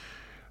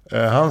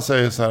 Han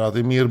säger så här att det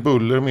är mer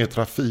buller, mer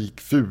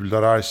trafik,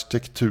 fulare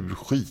arkitektur,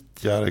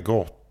 skitigare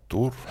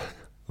gator.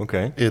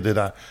 Okej. Är det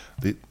där?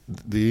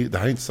 Det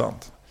här är inte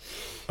sant.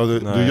 Du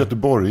är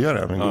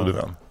göteborgare, min gode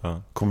vän.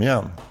 Ja. Kom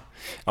igen.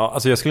 Ja,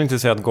 alltså jag skulle inte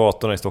säga att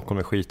gatorna i Stockholm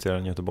är skitigare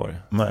än Göteborg.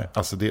 Nej,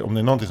 alltså om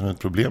det är någonting som är ett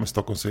problem i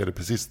Stockholm så är det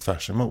precis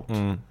tvärs emot.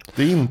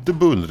 Det är inte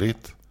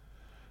bullrigt.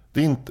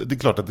 Det är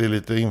klart att det är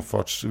lite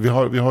infarts... Vi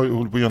har ju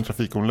hållit på att göra en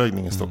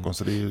trafikomläggning i Stockholm.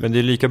 Så det är... Men det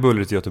är lika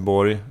bullrigt i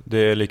Göteborg. Det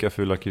är lika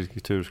full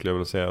arkitektur, skulle jag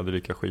vilja säga. Och det är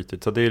lika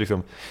skitigt. Så det är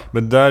liksom...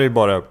 Men där är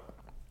bara...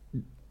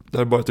 Det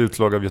är bara ett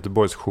utslag av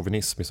Göteborgs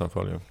chauvinism i så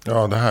fall.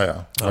 Ja, det här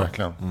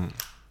verkligen.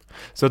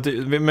 Så att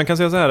man kan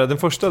säga så här, den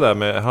första där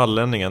med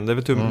hallänningen, det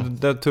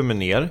är tummen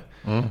ner.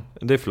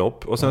 Det är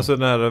flopp. Och sen så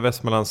den här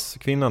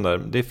Västmanlandskvinnan där,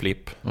 det är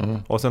flipp.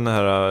 Och sen den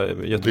här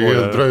Göteborg...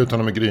 Det är dra ut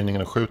honom med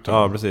gryningen och skjuta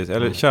honom. Ja, precis.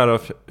 Eller kära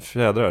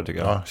fjädrar, tycker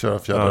jag. Ja, kära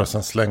fjädrar. Och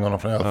sen slänga honom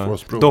från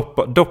Älvsborgsbro.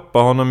 Doppa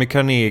honom i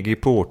Carnegie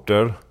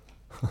Porter.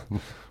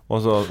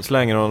 Och så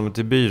slänger honom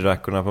till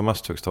byräckorna på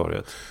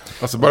Masthuggstorget.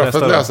 Alltså bara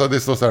för att läsa, det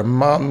står så här: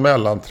 man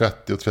mellan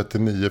 30 och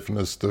 39 från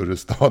en större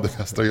stad i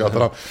Västra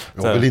Götaland.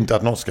 Jag vill inte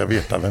att någon ska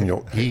veta vem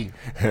jag är.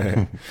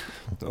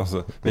 Och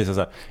så visar så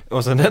här.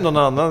 Och sen är det någon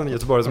annan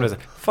Göteborg som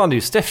säger: fan, det är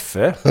ju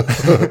Steffe.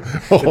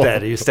 Det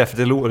där är ju Steffe,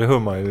 det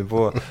hummar ju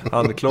på.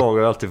 Han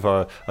klagar alltid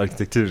för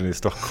arkitekturen i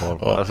Stockholm.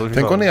 Ja. Alltså,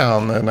 tänk om det är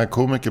han, den här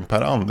komikern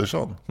Per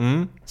Andersson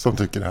som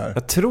tycker det här.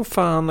 Jag tror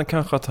fan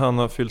kanske att han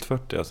har fyllt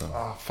 40 alltså.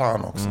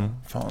 Fan också.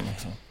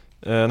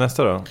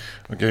 Nästa då?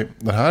 Okej,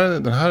 den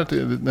här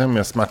är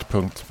mer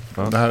smärtpunkt.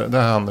 Ja. Det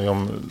här handlar ju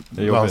om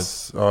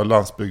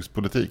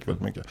landsbygdspolitik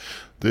väldigt mycket.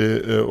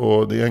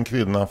 Det är en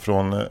kvinna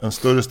från en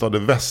större stad i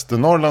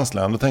Västernorrlands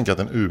län. Då tänker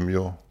jag att det är en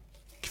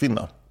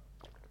Umeå-kvinna.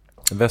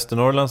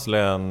 Västernorrlands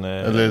län...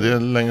 Eller är det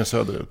längre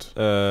söderut?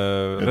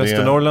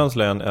 Västernorrlands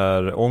län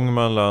är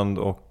Ångermanland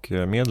och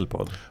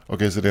Medelpad.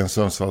 Okej, så det är en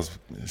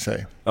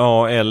Sundsvalls-tjej.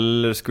 Ja,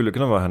 eller skulle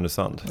kunna vara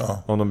Härnösand.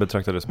 Ja. Om de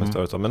betraktar det som en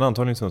större stad. Men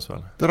antagligen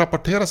Sundsvall. Det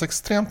rapporteras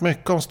extremt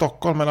mycket om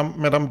Stockholm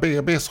medan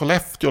BB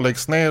Sollefteå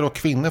läggs ner och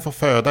kvinnor får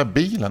föda i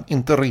bilen.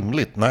 Inte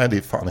rimligt. Nej, det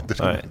är fan inte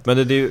rimligt. Nej,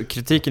 men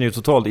kritiken är ju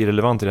totalt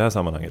irrelevant i det här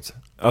sammanhanget.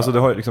 Alltså, det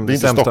har liksom det är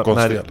inte sämsta,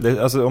 Stockholms fel.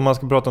 Alltså, om man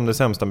ska prata om det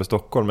sämsta med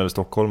Stockholm eller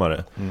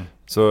stockholmare,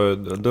 så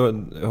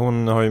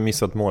hon har ju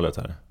missat målet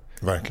här.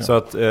 Verkligen. Så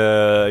att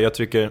jag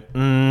tycker...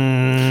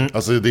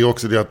 Alltså det är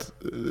också det att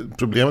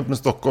problemet med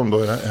Stockholm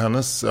då, i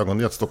hennes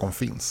ögon, är att Stockholm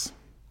finns.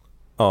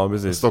 Ja,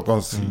 precis.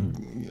 Stockholms,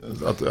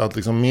 att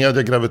liksom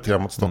media graviterar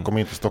mot Stockholm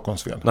är inte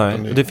Stockholms fel.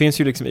 Nej, det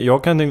finns ju liksom,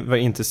 jag kan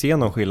inte se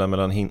någon skillnad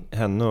mellan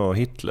henne och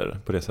Hitler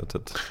på det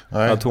sättet.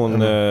 Nej, att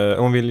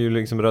hon vill ju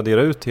liksom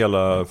radera ut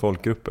hela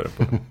folkgrupper.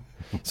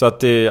 Så att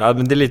det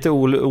är lite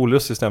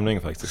olustig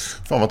stämning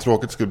faktiskt. Fan vad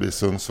tråkigt det skulle bli i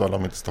Sundsvall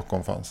om inte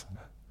Stockholm fanns.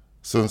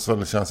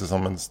 Sundsvall känns ju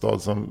som en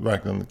stad som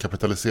verkligen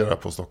kapitaliserar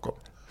på Stockholm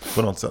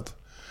på något sätt.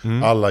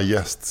 Alla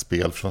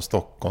gästspel från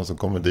Stockholm som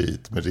kommer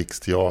dit med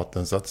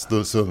Riksteatern, så att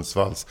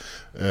Sundsvalls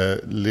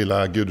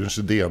lilla Gudrun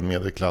Sjödén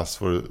medelklass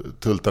får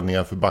tulta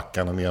ner för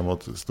backarna ner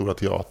mot Stora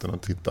Teatern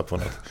och titta på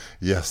något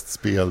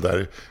gästspel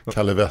där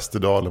Kalle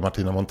Westerdahl och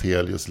Martina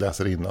Montelius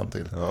läser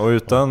innantill. Ja, och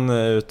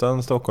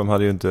utan Stockholm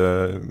hade ju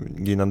inte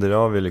Gina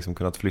Dirawi liksom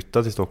kunnat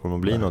flytta till Stockholm och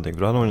bli någonting,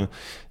 för då hade hon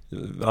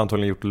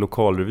antagligen gjort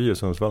lokalrevy i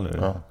Sundsvall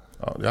nu.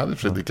 Ja, det hade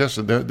det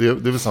kanske det är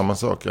väl samma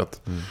sak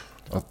att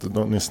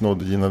ni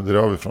snodde Gina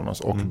Dirawi från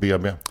oss och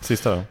BB.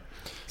 Sista då.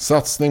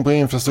 Satsning på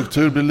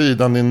infrastruktur blir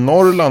lidande i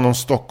Norrland om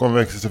Stockholm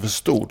växer sig för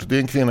stort. Det är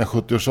en kvinna i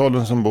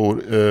 70-årsåldern som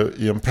bor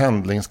i en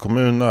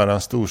pendlingskommun nära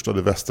en storstad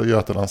i Västra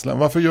Götalandslän.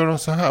 Varför gör de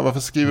så här? Varför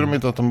skriver de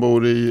inte att de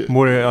bor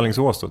i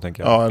Alingsås då,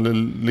 tänker jag? Ja, eller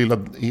Lilla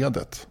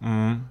Edet.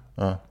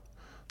 Ja.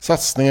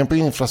 Satsningen på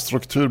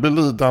infrastruktur blir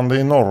lidande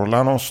i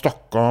Norrland om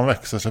Stockholm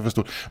växer sig för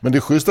stort. Men det är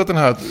schysst att den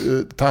här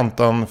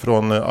tantan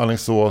från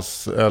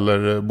Alingsås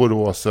eller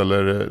Borås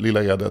eller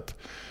Lilla Edet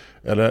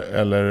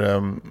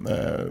eller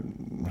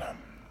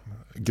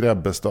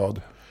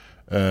Grebbestad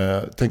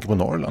tänker på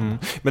Norrland.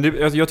 Men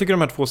jag tycker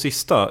de här två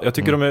sista, jag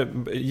tycker de är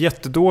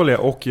jättedåliga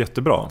och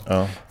jättebra.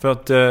 Ja. För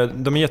att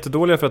de är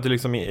jättedåliga för att det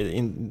liksom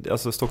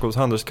alltså Stockholms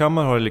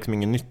handelskammare har liksom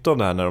ingen nytta av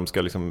det här när de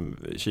ska liksom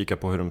kika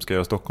på hur de ska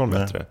göra Stockholm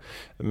bättre.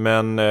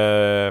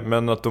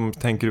 Men att de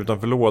tänker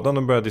utanför lådan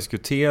och börjar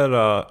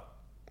diskutera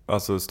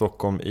alltså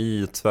Stockholm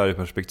i ett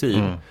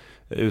Sverigeperspektiv.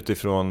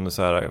 Utifrån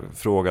så här,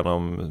 frågan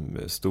om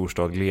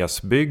storstad,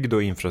 glesbygd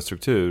och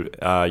infrastruktur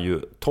är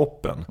ju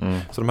toppen.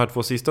 Så de här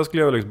två sista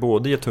skulle jag väl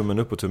både ge tummen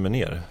upp och tummen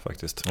ner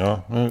faktiskt.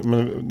 Ja,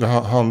 men det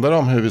handlar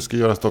om hur vi ska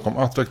göra Stockholm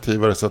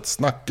attraktivare så att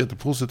snacket är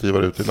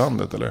positivare ut i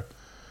landet, eller?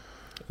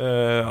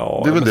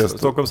 Ja, det är väl det.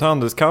 Stockholms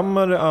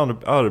handelskammare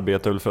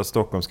arbetar väl för att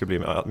Stockholm ska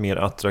bli mer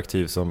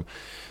attraktiv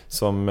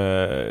som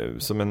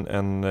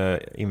en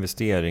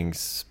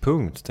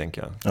investeringspunkt,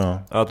 tänker jag.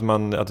 Ja.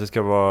 Att det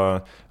ska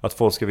vara att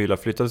folk ska vilja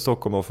flytta till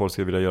Stockholm och folk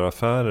ska vilja göra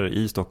affärer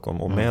i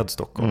Stockholm och med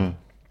Stockholm.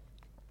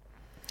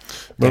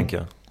 Tänker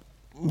jag.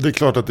 Det är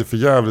klart att det är för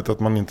jävligt att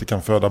man inte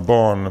kan föda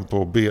barn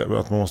på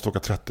att man måste åka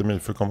 30 mil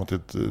för att komma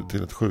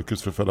till ett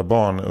sjukhus för att föda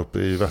barn uppe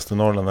i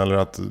Västernorrland, eller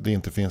att det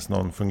inte finns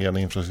någon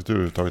fungerande infrastruktur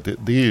överhuvudtaget.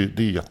 Det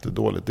är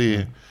jättedåligt.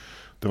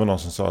 Det var någon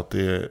som sa att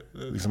det är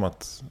liksom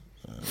att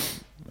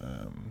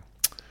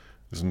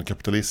det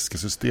kapitalistiska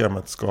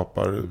systemet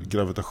skapar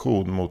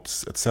gravitation mot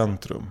ett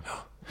centrum.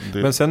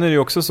 Men sen är det ju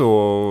också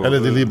så... Eller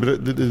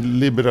det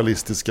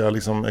liberalistiska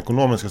liksom,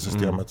 ekonomiska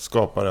systemet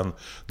skapar en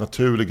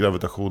naturlig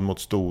gravitation mot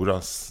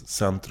stora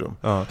centrum.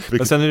 Ja.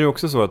 Men sen är det ju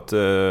också så att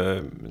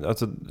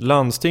alltså,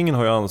 landstingen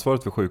har ju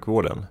ansvaret för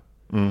sjukvården.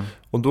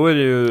 Och då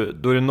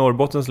är det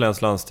Norrbottens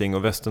läns landsting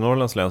och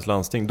Västernorrlands läns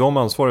landsting. De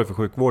ansvarar för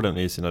sjukvården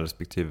i sina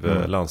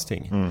respektive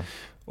landsting.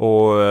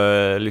 Och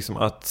liksom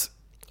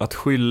att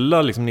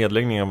skylla liksom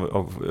nedläggningen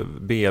av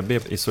BB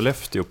i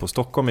Sollefteå på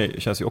Stockholm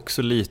känns ju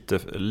också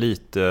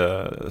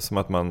lite som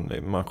att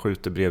man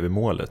skjuter bredvid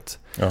målet.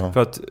 Jaha.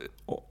 För att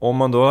om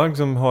man då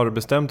liksom har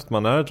bestämt att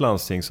man är ett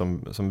landsting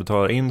som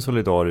betalar in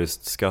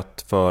solidariskt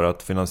skatt för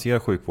att finansiera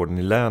sjukvården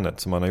i länet,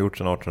 som man har gjort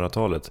sedan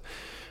 1800-talet,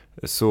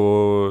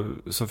 så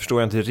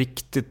förstår jag inte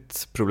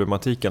riktigt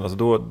problematiken.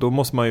 Alltså då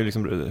måste man ju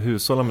liksom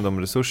hushålla med de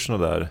resurserna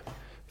där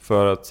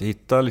för att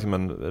hitta liksom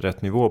en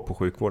rätt nivå på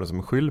sjukvården, som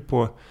är skyll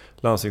på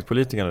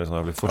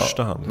landstingspolitikerna i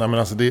första hand. Nej, men,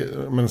 alltså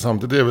men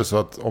samtidigt är det väl så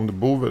att om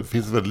det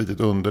finns ett väldigt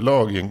litet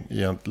underlag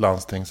i ett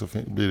landsting, så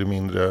blir det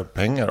mindre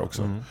pengar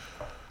också.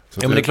 Så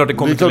men det är klart det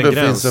kommer till en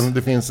gräns.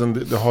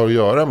 Det har att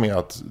göra med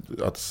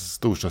att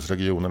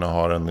storstadsregionerna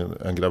har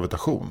en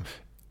gravitation.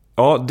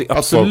 Ja,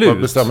 absolut. Att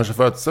folk bestämmer sig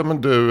för att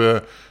men du,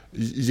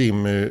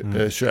 Jimmy,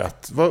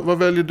 21, vad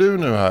väljer du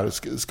nu här?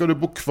 Ska du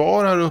bo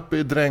kvar här uppe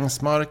i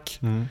Drängsmark?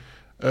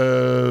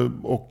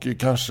 Och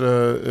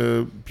kanske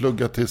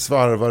plugga till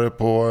svarvare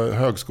på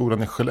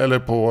högskolan eller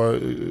på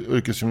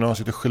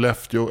yrkesgymnasiet i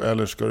Skellefteå,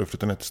 eller ska du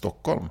flytta ner till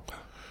Stockholm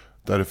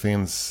där det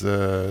finns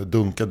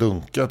dunka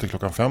till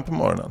 5:00 på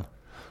morgonen?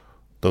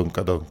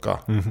 dunka.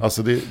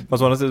 Alltså det...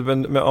 Alltså,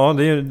 men ja,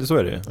 så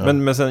är det. Ja.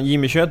 Men sen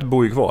Jimmy 21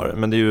 bor ju kvar.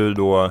 Men det är ju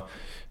då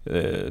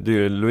det är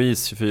ju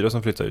Louise 24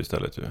 som flyttar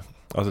istället ju.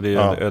 Alltså det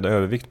är en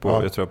övervikt på,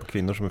 jag tror, på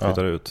kvinnor som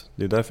flyttar ut.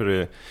 Det är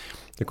därför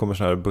det kommer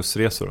såna här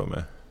bussresor då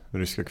med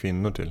ryska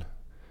kvinnor till.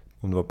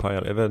 Om det var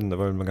Pajala, jag vet inte, det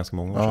var väl ganska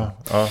många år sedan.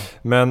 Ja.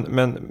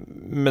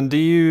 Men det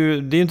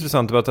är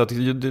intressant att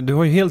du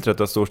har ju helt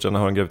rätt att storstäderna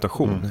har en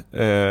gravitation.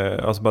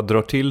 Alltså bara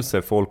drar till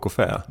sig folk och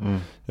fä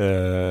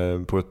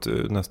på ett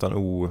nästan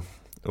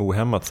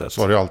ohämmat sätt.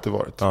 Så har det alltid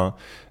varit. Ja,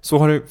 så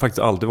har det faktiskt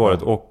alltid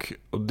varit. Och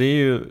det är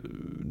ju,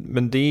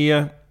 men det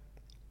är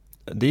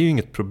ju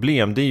inget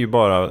problem. Det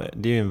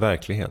är ju en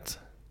verklighet.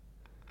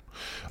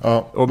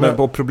 Ja,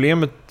 och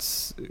problemet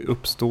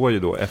uppstår ju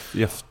då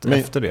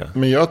efter det.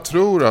 Men jag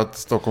tror att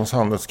Stockholms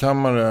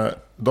handelskammare,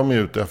 de är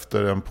ute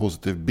efter en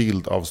positiv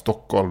bild av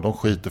Stockholm. De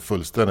skiter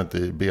fullständigt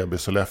i BB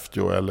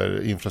Sollefteå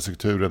eller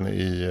infrastrukturen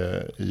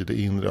i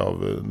det inre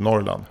av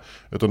Norrland.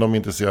 Utan de är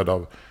intresserade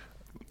av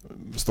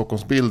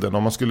Stockholmsbilden.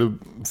 Om man skulle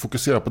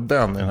fokusera på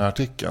den i den här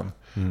artikeln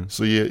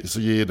så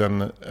ger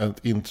den ett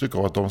intryck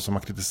av att de som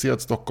har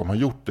kritiserat Stockholm har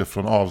gjort det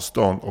från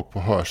avstånd och på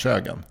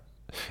hörsägen.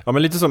 Ja,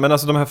 men lite så. Men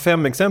alltså de här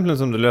 5 exemplen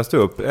som du läste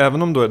upp,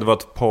 även om då det var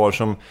ett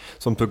par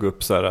som tog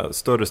upp så här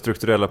större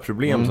strukturella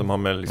problem som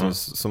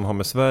har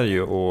med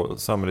Sverige och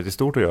samhället i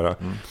stort att göra,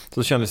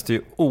 så kändes det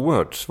ju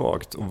oerhört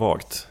svagt och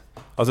vagt.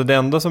 Alltså det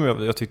enda som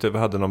jag tyckte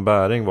hade någon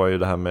bäring var ju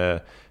det här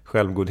med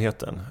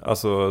självgodheten.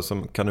 Alltså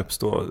som kan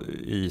uppstå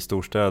i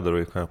storstäder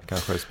och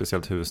kanske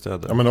speciellt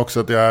huvudstäder. Ja, men också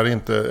att det är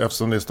inte,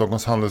 eftersom det är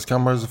Stockholms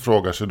handelskammare så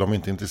frågar sig, de är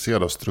inte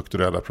intresserade av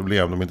strukturella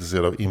problem, de är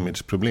intresserade av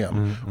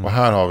imageproblem. Och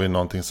här har vi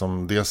någonting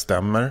som det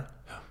stämmer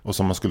och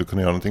som man skulle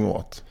kunna göra någonting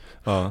åt.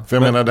 Ja, för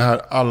jag menar det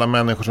här, alla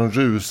människor som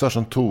rusar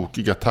som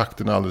tokiga,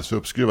 takten är alldeles för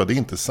uppskruvad, det är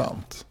inte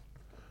sant.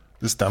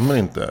 Det stämmer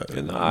inte.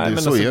 Nej,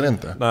 så är det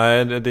inte.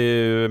 Nej,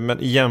 men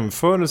i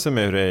jämförelse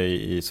med hur det är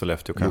i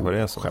Sollefteå kanske det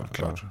är så.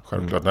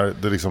 Självklart. När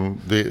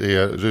det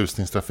är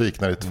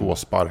rusningstrafik när det är 2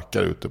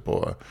 sparkar ute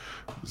på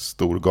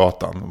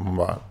Storgatan. Man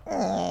bara...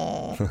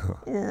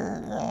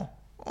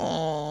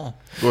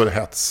 Då är det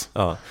hets.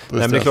 Ja.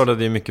 Nej, men det är klart att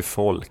det är mycket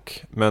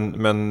folk.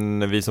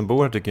 Men vi som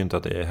bor här tycker inte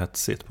att det är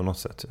hetsigt på något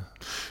sätt.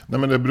 Nej,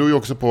 men det beror ju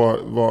också på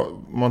vad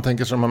man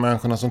tänker sig, de här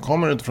människorna som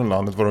kommer utifrån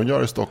landet, vad de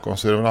gör i Stockholm,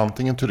 så är det väl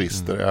antingen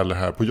turister eller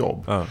här på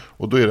jobb. Ja.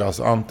 Och då är det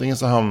alltså antingen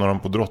så hamnar de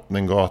på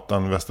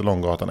Drottninggatan,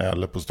 Västerlånggatan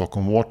eller på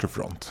Stockholm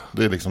Waterfront.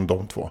 Det är liksom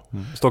de 2.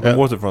 Stockholm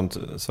Waterfront,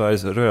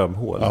 Sveriges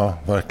rövhål. Ja,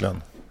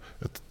 verkligen.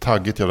 Ett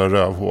taggigt jävla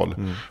rövhål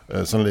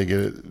som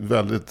ligger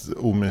väldigt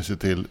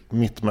omysigt till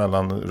mitt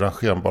mellan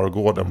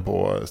Rangebargården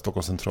på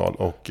Stockholms central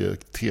och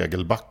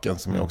Tegelbacken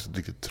som är också ett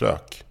riktigt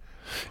trök.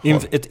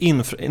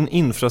 En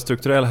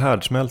infrastrukturell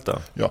härdsmälta.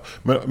 Ja,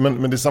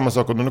 men det är samma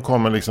sak om du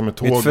kommer liksom med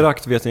tåg. Mitt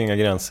förakt vet inga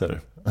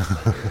gränser.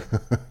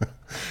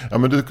 Ja,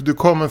 men du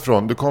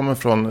kommer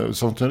från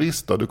som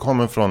turist då, du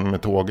kommer från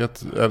med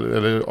tåget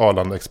eller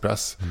Arlanda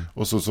Express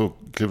och så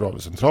kliver av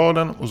i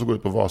centralen och så går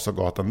ut på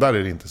Vasagatan, där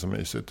är det inte så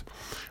mysigt.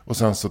 Och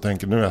sen så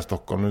tänker nu är jag i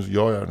Stockholm, nu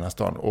gör jag den här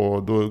stan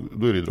och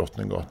då är det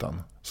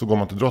Drottninggatan. Så går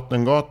man till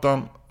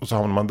Drottninggatan och så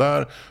hamnar man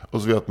där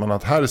och så vet man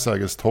att här är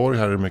Sergels torg,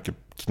 här är det mycket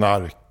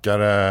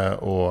knarkare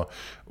och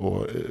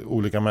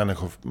olika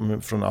människor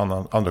från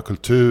andra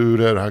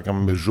kulturer. Här kan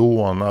man bli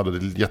rånad och det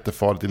är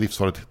jättefarligt, det är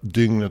livsfarligt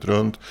dygnet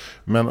runt.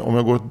 Men om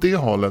jag går åt det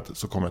hållet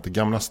så kommer jag till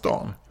Gamla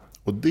stan.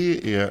 Och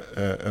det är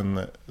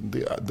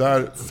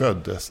där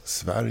föddes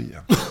Sverige.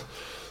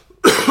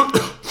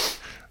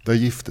 Där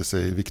gifte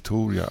sig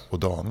Victoria och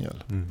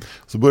Daniel.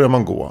 Så börjar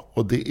man gå.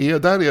 Och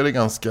där är det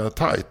ganska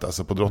tajt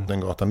alltså på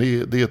Drottninggatan.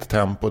 Det är ett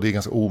tempo, det är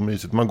ganska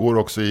omysigt. Man går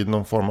också i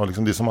någon form av,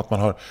 liksom, det är som att man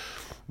har...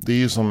 Det är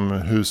ju som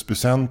Husby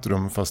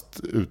centrum fast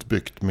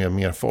utbyggt med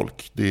mer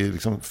folk. Det är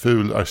liksom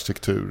ful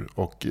arkitektur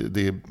och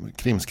det är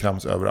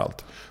krimskrams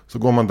överallt. Så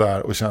går man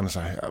där och känner så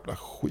här, jävla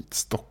skit,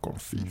 Stockholm,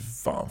 fy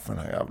fan för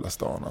den här jävla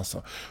stan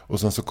alltså. Och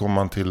sen så kommer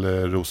man till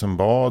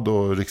Rosenbad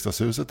och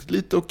Riksdagshuset,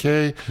 lite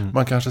okej.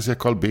 Man kanske ser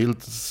Carl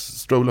Bildt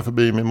stråla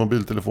förbi med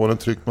mobiltelefonen,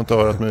 tryckt mot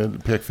örat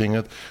med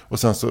pekfingret. Och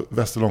sen så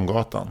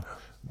Västerlånggatan.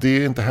 Det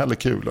är inte heller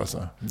kul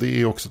alltså.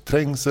 Det är också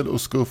trängsel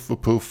och skuff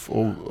och puff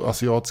och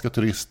asiatiska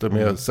turister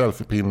med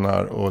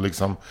selfiepinnar och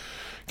liksom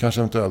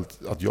kanske eventuellt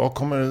att jag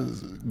kommer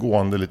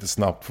gående lite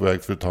snabbt på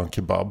väg för att ta en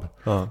kebab.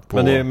 Ja.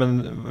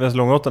 Men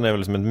Västerlånggatan är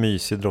väl som en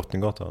mysig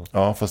Drottninggatan.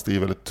 Ja, fast det är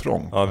väldigt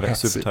trångt. Ja,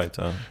 supertajt.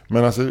 Ja.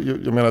 Men alltså,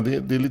 jag menar,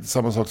 det är lite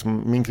samma sak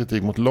som min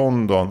kritik mot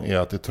London är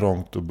att det är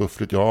trångt och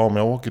buffligt. Ja, om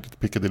jag åker till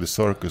Piccadilly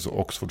Circus och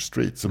Oxford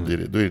Street så då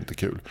är det inte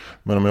kul.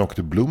 Men om jag åker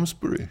till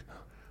Bloomsbury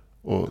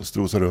och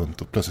strosar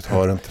runt och plötsligt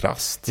hör en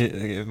trast.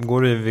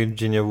 Går du i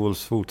Virginia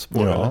Woolfs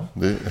fotspår? Ja,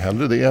 det är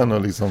hellre det än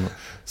att liksom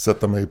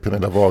sätta mig i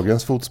Pernilla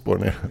Wahlgrens fotspår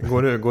ner.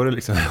 Går du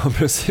liksom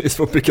precis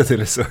på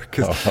Piccadilly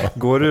Circus? Ja.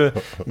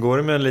 Går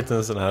du med en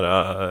liten sån här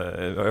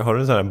har du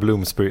en sån här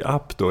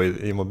Bloomsbury-app då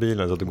i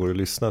mobilen så att du går och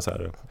lyssnar så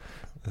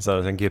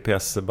här en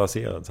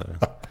GPS-baserad så här.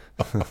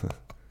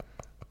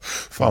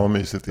 Fan vad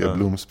mysigt det är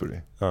Bloomsbury.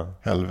 Ja.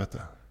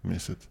 Helvete,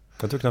 mysigt.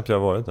 Jag tror knappt jag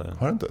har varit där.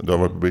 Har du inte? Du har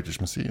varit på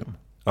British Museum.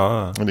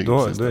 Ja, då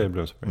är det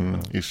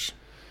Bloomsbury. Ish.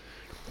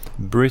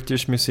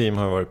 British Museum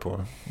har jag varit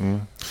på. Ja,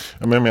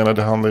 men jag menar,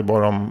 det handlar ju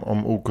bara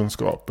om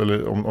okunskap.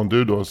 Eller om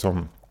du då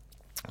som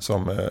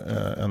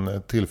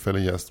en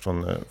tillfällig gäst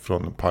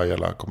från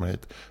Pajala kommer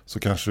hit, så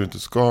kanske du inte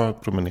ska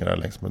promenera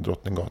längs med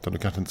Drottninggatan. Du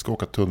kanske inte ska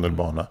åka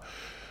tunnelbana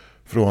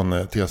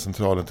från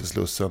T-centralen till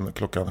Slussen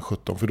klockan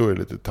 17, för då är det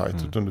lite tajt.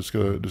 Utan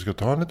du ska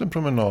ta en liten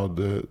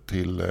promenad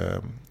till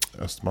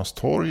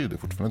Östermalmstorg. Det är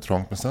fortfarande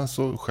trångt, men sen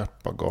så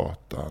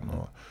Skeppargatan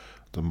och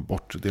de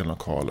bortre delen av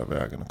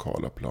Karlavägen och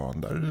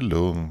Karlaplan. Där är det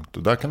lugnt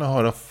och där kan du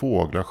höra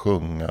fåglar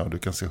sjunga och du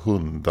kan se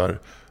hundar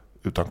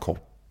utan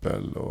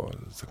koppel. Och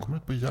sen kommer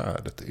du på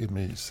Gärdet, det är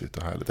mysigt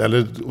och härligt.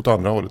 Eller åt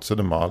andra hållet,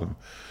 Södermalm,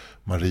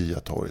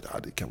 Mariatorget. Ja,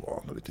 det kan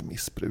vara lite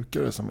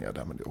missbrukare som är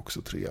där, men det är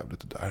också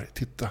trevligt. Och där,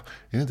 titta,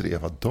 är det inte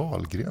Eva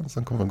Dahlgren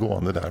som kommer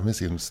gående där med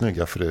sin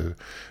snygga fru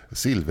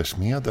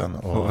Silversmeden?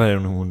 Och vad är det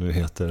hon nu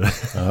heter?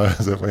 Ja,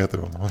 så, vad heter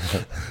hon?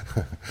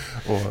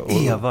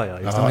 Eva, ja.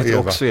 Just det, heter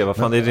också Eva.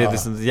 Fan, det är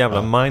sånt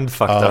jävla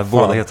mindfuck där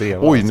båda heter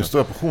Eva. Oj, nu står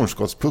jag på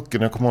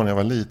Hornskottspucken. Jag kommer ihåg när jag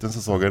var liten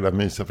så såg jag det där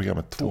mysiga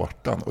programmet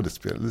Tårtan. Och det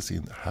spelades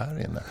in här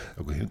inne.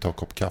 Jag går in och tar en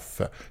kopp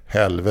kaffe.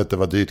 Helvete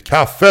vad dyrt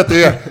kaffet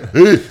är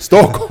i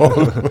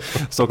Stockholm.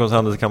 Stockholms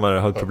handelskammare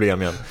har ett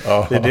problem igen.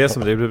 Det är det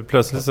som det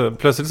är.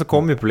 Plötsligt så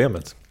kommer ju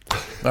problemet.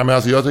 Nej, men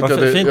alltså jag tycker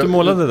det fint du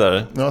målade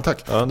där. Ja,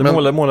 tack. Ja,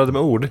 du målade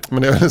med ord.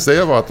 Men det jag vill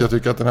säga var att jag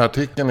tycker att den här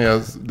artikeln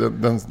är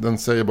den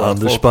säger bara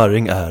Anders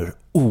Sparring är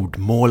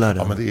ordmålare.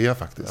 Ja, men det är jag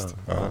faktiskt.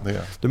 Ja, det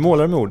är. Du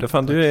målar med ord.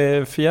 Fan, du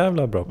är för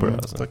jävla bra på det.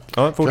 Alltså. Tack.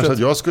 Ja, kanske att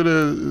jag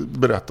skulle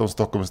berätta om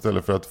Stockholm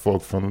istället för att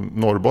folk från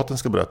Norrbotten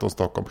ska berätta om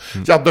Stockholm.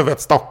 Ja, du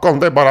vet, Stockholm,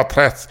 det är bara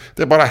träss.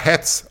 Det är bara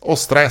hets och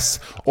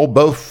stress och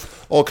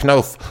buff och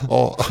knuff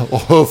och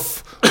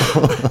huff.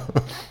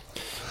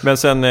 Men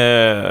sen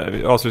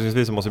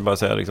avslutningsvis så måste vi bara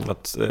säga liksom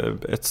att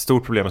ett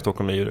stort problem i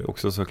Stockholm är ju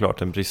också såklart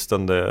den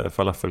bristande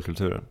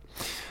falafelkulturen.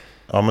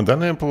 Ja, men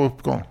den är på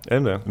uppgång. Är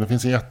det? Det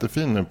finns en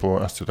jättefin nu på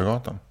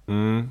Östgötagatan.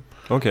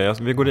 Okej,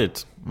 alltså, vi går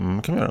dit.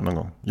 Kan vi göra någon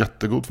gång.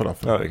 Jättegod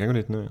falafel. Ja, vi kan gå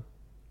dit nu.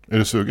 Är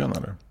du sugen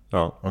eller?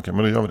 Ja. Okej,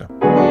 men då gör vi det.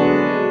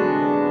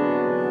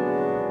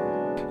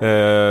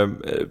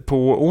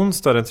 På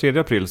onsdag den 3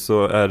 april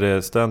så är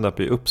det stand-up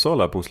i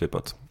Uppsala på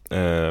Oslipat.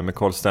 Med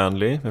Carl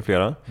Stanley med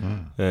flera.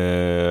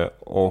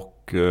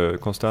 Och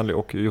Carl Stanley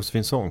och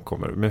Josefin Sång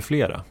kommer med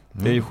flera.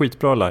 Det är ju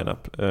skitbra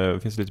line-up. Det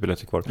finns lite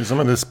biljetter kvar. Det är som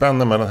att det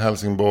spänner mellan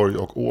Helsingborg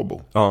och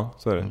Åbo. Ja,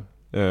 så är det.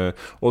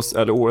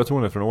 Eller jag tror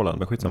hon är från Åland,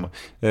 men skitsamma.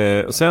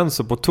 Och sen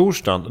så på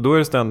torsdagen, då är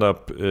det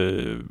stand-up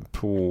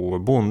på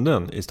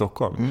Bonden i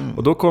Stockholm.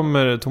 Och då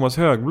kommer Thomas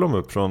Högblom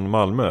upp från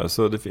Malmö.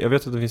 Så jag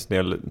vet att det finns en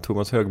del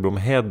Thomas Högblom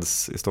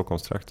heads i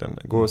Stockholmstrakten.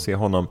 Gå och se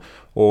honom.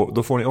 Och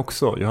då får ni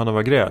också Johanna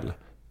Wagrell,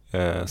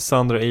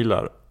 Sandra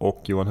Ilar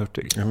och Johan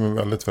Hurtig. Det är en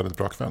väldigt, väldigt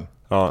bra kväll.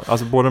 Ja,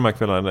 alltså båda de här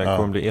kvällarna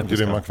kommer bli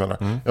episka. Grymma kvällar.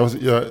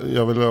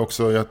 Jag vill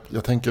också,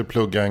 jag tänker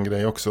plugga en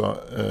grej också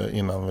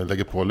innan vi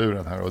lägger på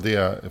luren här. Och det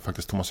är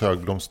faktiskt Thomas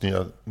Högbloms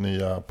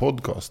nya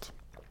podcast.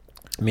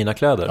 Mina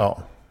kläder.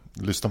 Ja,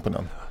 lyssna på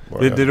den.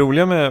 Det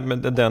roliga med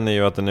den är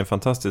ju att den är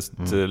fantastiskt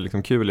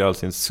liksom kul i all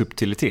sin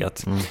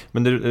subtilitet.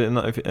 Men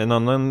en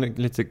annan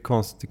lite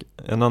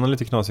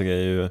knasig är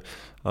ju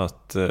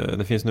att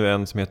det finns nu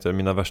en som heter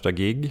Mina värsta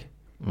gig.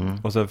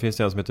 Och sen finns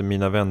det en som heter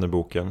Mina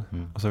vännerboken.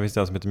 Och sen finns det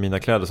en som heter Mina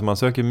kläder. Så man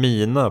söker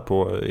Mina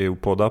på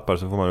EU-poddappar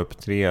så får man upp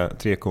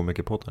tre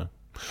komikerpoddar.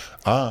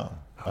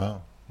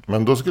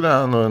 Men då skulle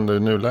han under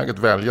nuläget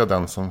välja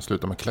den som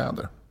slutar med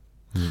kläder.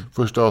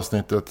 Första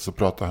avsnittet så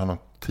pratar han om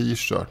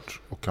t-shirt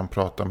och kan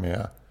prata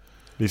med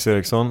Lisa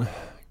Eriksson,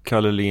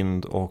 Kalle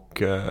Lind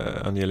och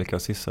Angelica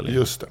Sissali.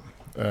 Just det.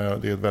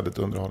 Det är ett väldigt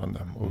underhållande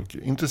och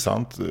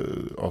intressant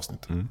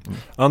avsnitt.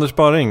 Anders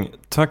Sparring,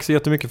 tack så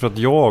jättemycket för att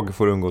jag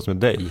får umgås med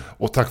dig.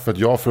 Och tack för att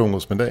jag får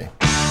umgås med dig.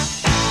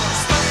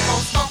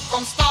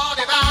 Stockholm, stad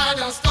i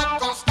världen.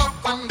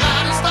 Stockholm,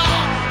 världens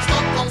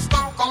stad.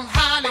 Stockholm,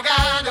 härlig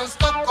världen.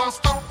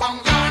 Stockholm,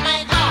 gör mig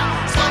glad.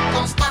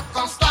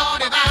 Stockholm, stad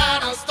i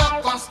världen.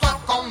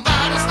 Stockholm,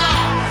 världens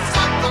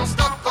stad.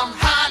 Stockholm,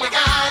 härlig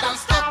världen.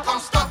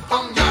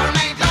 Stockholm, gör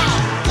mig glad.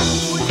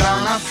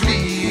 Polarna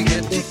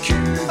flyger till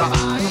Kuba.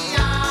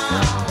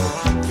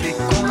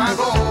 Flickorna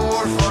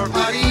går för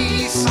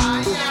Paris.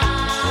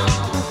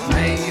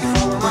 Mig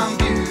får man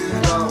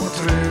bjuda och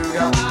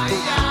truga.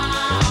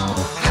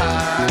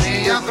 Här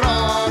är jag bra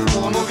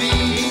på något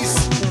vis.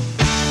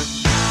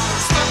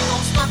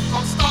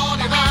 Stockholm, stad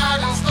i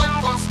världen.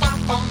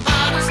 Stockholm,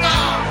 världens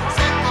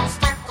stad.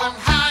 Stockholm,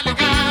 härlig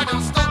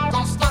världen.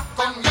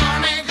 Stockholm, gör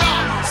mig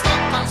glad.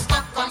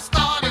 Stockholm,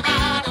 stad i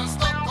världen.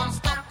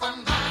 Stockholm,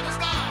 världens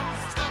stad.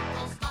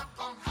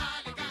 Stockholm,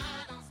 härlig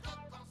världen.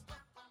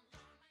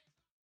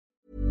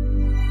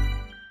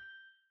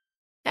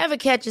 Ever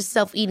catch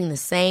yourself eating the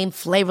same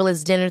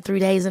flavorless dinner 3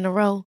 days in a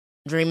row?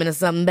 Dreaming of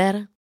something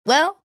better?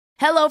 Well,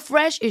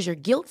 HelloFresh is your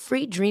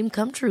guilt-free dream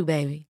come true,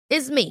 baby.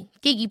 It's me,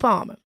 Keke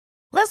Palmer.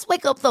 Let's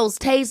wake up those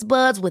taste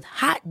buds with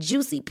hot,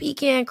 juicy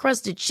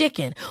pecan-crusted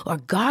chicken or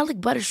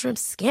garlic butter shrimp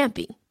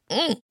scampi.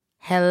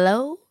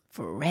 Hello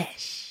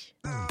Fresh.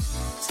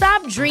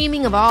 Stop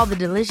dreaming of all the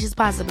delicious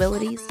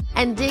possibilities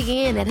and dig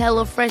in at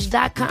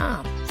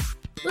HelloFresh.com.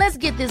 Let's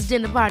get this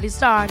dinner party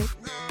started.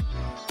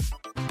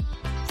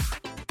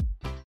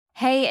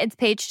 Hey, it's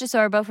Paige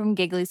DeSorbo from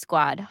Giggly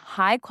Squad.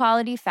 High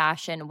quality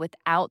fashion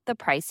without the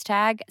price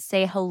tag.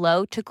 Say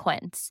hello to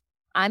Quince.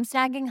 I'm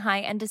snagging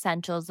high-end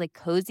essentials like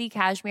cozy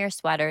cashmere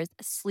sweaters,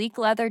 sleek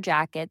leather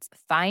jackets,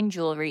 fine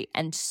jewelry,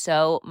 and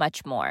so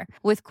much more.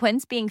 With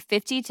Quince being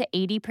 50 to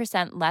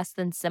 80% less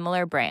than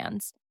similar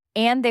brands.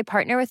 And they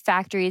partner with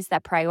factories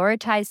that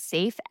prioritize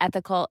safe,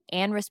 ethical,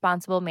 and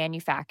responsible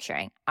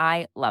manufacturing.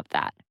 I love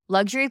that.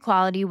 Luxury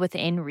quality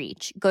within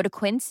reach. Go to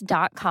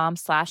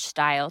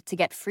quince.com/style to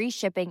get free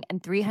shipping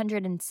and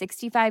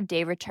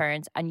 365-day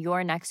returns on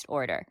your next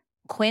order.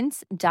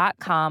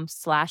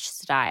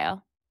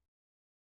 Quince.com/style.